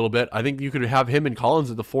protecting a little bit, I think you could have him and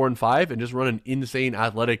Collins at the 4 and 5 and just run an insane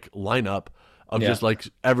athletic lineup of just like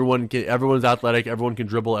everyone's athletic, everyone can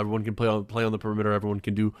dribble, everyone can play on the perimeter, everyone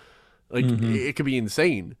can do it could be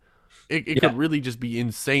insane. It could really just be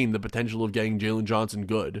insane, the potential of getting Jalen Johnson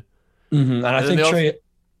good. And I think Trae.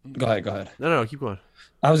 Go ahead. No, keep going.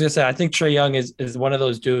 I was gonna say, I think Trae Young is one of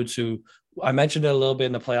those dudes who, I mentioned it a little bit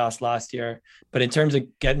in the playoffs last year, but in terms of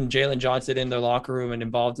getting Jalen Johnson in their locker room and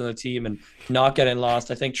involved in the team and not getting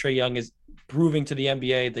lost, I think Trae Young is proving to the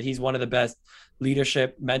NBA that he's one of the best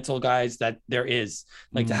leadership mental guys that there is.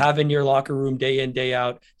 Like to have in your locker room day in, day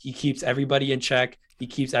out, he keeps everybody in check. He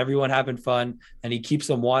keeps everyone having fun, and he keeps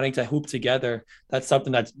them wanting to hoop together. That's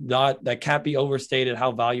something that can't be overstated,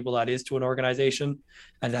 how valuable that is to an organization.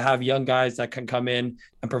 And to have young guys that can come in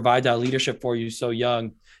and provide that leadership for you so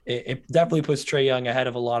young, it definitely puts Trae Young ahead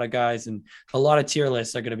of a lot of guys, and a lot of tier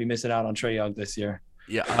lists are going to be missing out on Trae Young this year.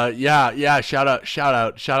 Yeah. Shout out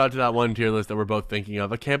to that one tier list that we're both thinking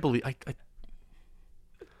of. I can't believe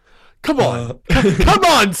Come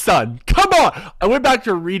on, son. Come on. I went back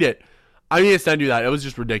to read it. I need to send you that. It was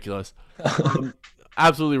just ridiculous.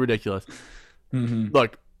 Absolutely ridiculous.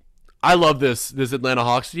 Look, I love this Atlanta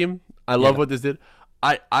Hawks team. I love what this did.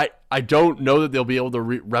 I don't know that they'll be able to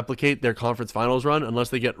replicate their conference finals run unless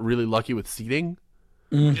they get really lucky with seeding,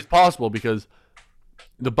 which is possible because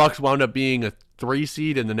the Bucks wound up being a 3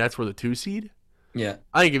 seed and the Nets were the 2 seed. Yeah.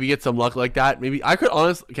 I think if you get some luck like that, maybe I could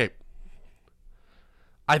honestly. Okay.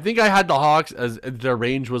 I think I had the Hawks as their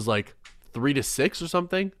range was like 3 to 6 or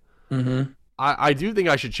something. I do think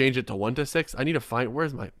I should change it to 1 to 6. I need to find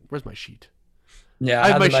where's my sheet. Yeah,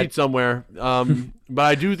 I have my sheet somewhere. But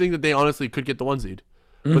I do think that they honestly could get the 1 seed,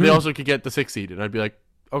 but they also could get the 6 seed, and I'd be like,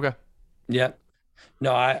 okay. Yeah.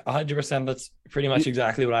 No, I 100%. That's pretty much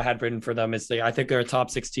exactly what I had written for them. I think they're a top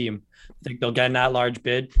 6 team. I think they'll get an at-large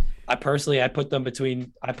bid. I put them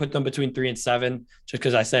between 3 and 7, just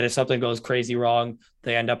because I said if something goes crazy wrong,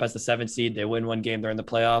 they end up as the 7th seed. They win 1 game, they're in the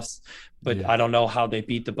playoffs. But I don't know how they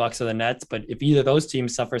beat the Bucks or the Nets. But if either of those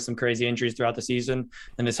teams suffer some crazy injuries throughout the season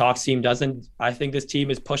and this Hawks team doesn't, I think this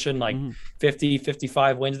team is pushing like 50,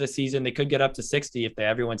 55 wins this season. They could get up to 60 if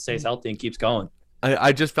everyone stays healthy and keeps going.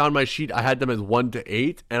 I just found my sheet. I had them as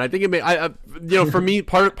 1-8, and I think it may. For me,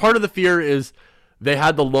 part of the fear is they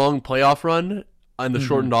had the long playoff run and the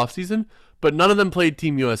shortened offseason, but none of them played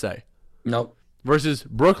Team USA. Nope. Versus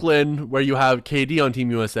Brooklyn, where you have KD on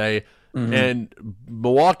Team USA, and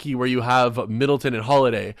Milwaukee, where you have Middleton and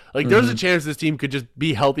Holiday. Like, there's a chance this team could just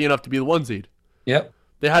be healthy enough to be the 1 seed. Yep.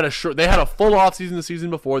 They had a full offseason the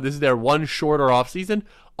season before. This is their one shorter offseason.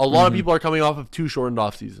 A lot of people are coming off of 2 shortened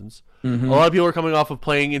off seasons. A lot of people are coming off of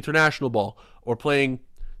playing international ball or playing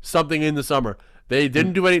something in the summer. They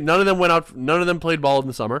didn't do any. None of them went out. None of them played ball in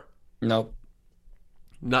the summer. Nope.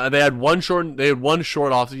 No, they had one short. They had one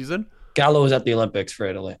short off season. Gallo was at the Olympics for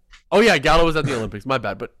Italy. Oh yeah, Gallo was at the Olympics. My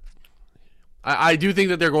bad, but I do think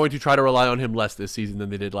that they're going to try to rely on him less this season than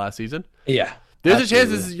they did last season. Yeah. There's a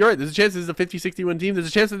chance you're right. There's a chance this is a 50-60 win team. There's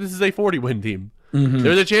a chance that this is a 40 win team.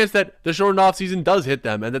 There's a chance that the shortened off season does hit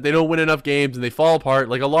them and that they don't win enough games and they fall apart.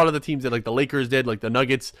 Like a lot of the teams that like the Lakers did, like the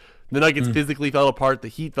Nuggets. The Nuggets physically fell apart. The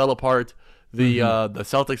Heat fell apart. The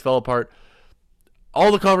Celtics fell apart.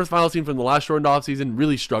 All the conference finals teams from the last shortened off season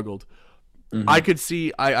really struggled. I could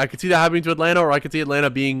see that happening to Atlanta, or I could see Atlanta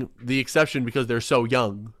being the exception because they're so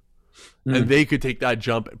young. And they could take that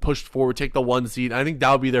jump, push forward, take the 1 seed. I think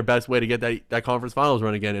that would be their best way to get that conference finals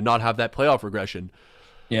run again and not have that playoff regression.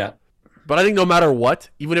 Yeah. But I think no matter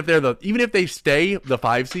what, even if they stay the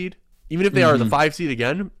 5 seed, even if they are the 5 seed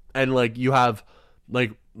again, and like you have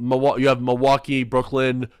Milwaukee,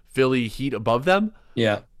 Brooklyn, Philly, Heat above them.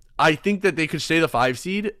 Yeah. I think that they could stay the 5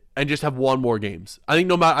 seed and just have 1 more games. I think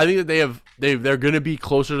that they're going to be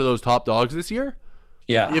closer to those top dogs this year.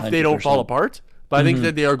 Yeah. If 100%. they don't fall apart. But I think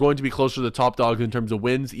that they are going to be closer to the top dogs in terms of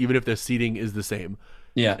wins, even if their seeding is the same.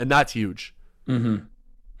 Yeah. And that's huge.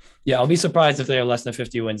 Yeah, I'll be surprised if they are less than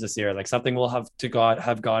 50 wins this year. Like something will have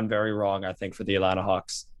gone very wrong, I think, for the Atlanta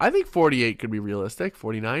Hawks. I think 48 could be realistic.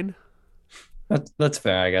 49. That's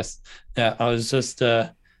fair, I guess. Yeah, I was just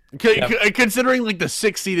considering like the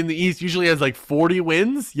 6th seed in the East usually has like 40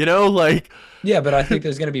 wins, like. Yeah, but I think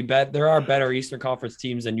there's going to be there are better Eastern Conference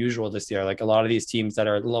teams than usual this year. Like a lot of these teams that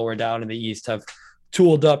are lower down in the East have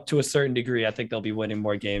tooled up to a certain degree. I think they'll be winning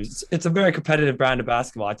more games. It's a very competitive brand of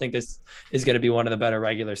basketball. I think this is going to be one of the better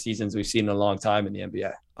regular seasons we've seen in a long time in the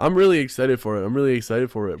NBA. I'm really excited for it.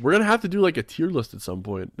 We're going to have to do like a tier list at some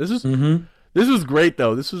point. This was great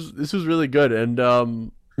though. This was really good.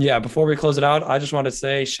 And yeah, before we close it out, I just want to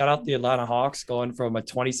say shout out the Atlanta Hawks going from a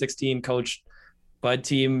 2016 coach Bud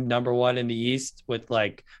team #1 in the East with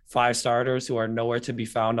like 5 starters who are nowhere to be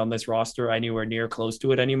found on this roster anywhere near close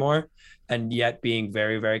to it anymore, and yet being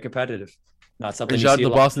very, very competitive. Not something. Shout out to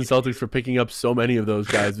the Boston Celtics for picking up so many of those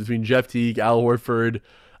guys between Jeff Teague, Al Horford,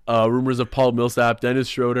 rumors of Paul Millsap, Dennis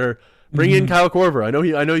Schroeder. Bring in Kyle Korver. I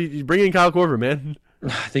know you bring in Kyle Korver, man. I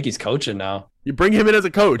think he's coaching now. You bring him in as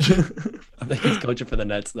a coach. I think he's coaching for the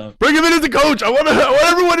Nets though. Bring him in as a coach. I want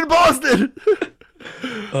everyone in Boston.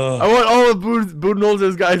 I want all of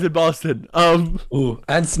Budenholzer's guys in Boston.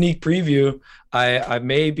 And sneak preview. I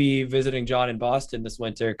may be visiting John in Boston this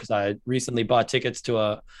winter because I recently bought tickets to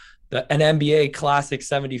an NBA Classic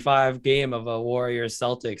 75 game of a Warriors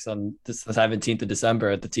Celtics on the 17th of December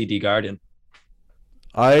at the TD Garden.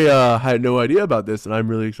 I had no idea about this, and I'm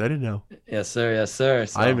really excited now. Yes, sir. Yes, sir.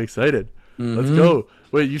 So, I am excited. Let's go.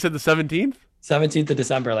 Wait, you said the 17th? 17th of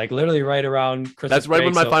December, like literally right around Christmas. That's right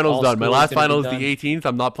break, when my final's done. My last final is done. the 18th.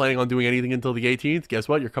 I'm not planning on doing anything until the 18th. Guess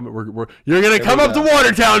what? You're coming. You're gonna come up to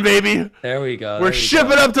Watertown, baby. There we go. We're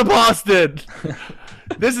shipping up to Boston.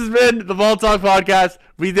 This has been the Ball Talk Podcast.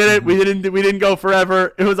 We did it. We didn't go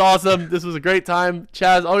forever. It was awesome. This was a great time.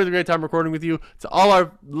 Chaz, always a great time recording with you. To all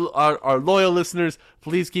our loyal listeners,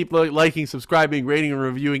 please keep liking, subscribing, rating, and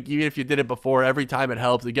reviewing. Even if you did it before, every time it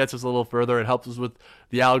helps. It gets us a little further. It helps us with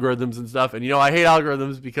the algorithms and stuff. And I hate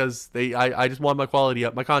algorithms because I just want my quality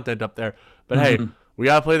up, my content up there. But hey, we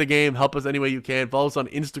gotta play the game. Help us any way you can. Follow us on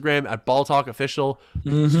Instagram at Ball Talk Official.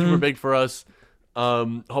 Super big for us.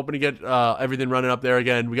 Hoping to get everything running up there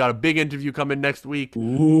again. We got a big interview coming next week.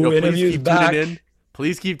 Interviews back.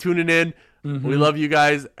 Please keep tuning in. We love you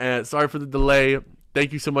guys, and sorry for the delay.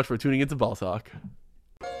 Thank you so much for tuning into Ball Talk.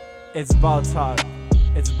 It's Ball Talk.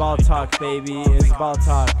 It's Ball Talk, baby. It's Ball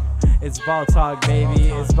Talk. It's Ball Talk, baby.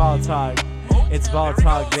 It's Ball Talk. It's Ball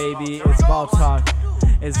Talk, baby. It's Ball Talk.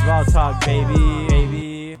 It's Ball Talk, baby.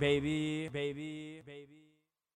 Baby, baby, baby, baby.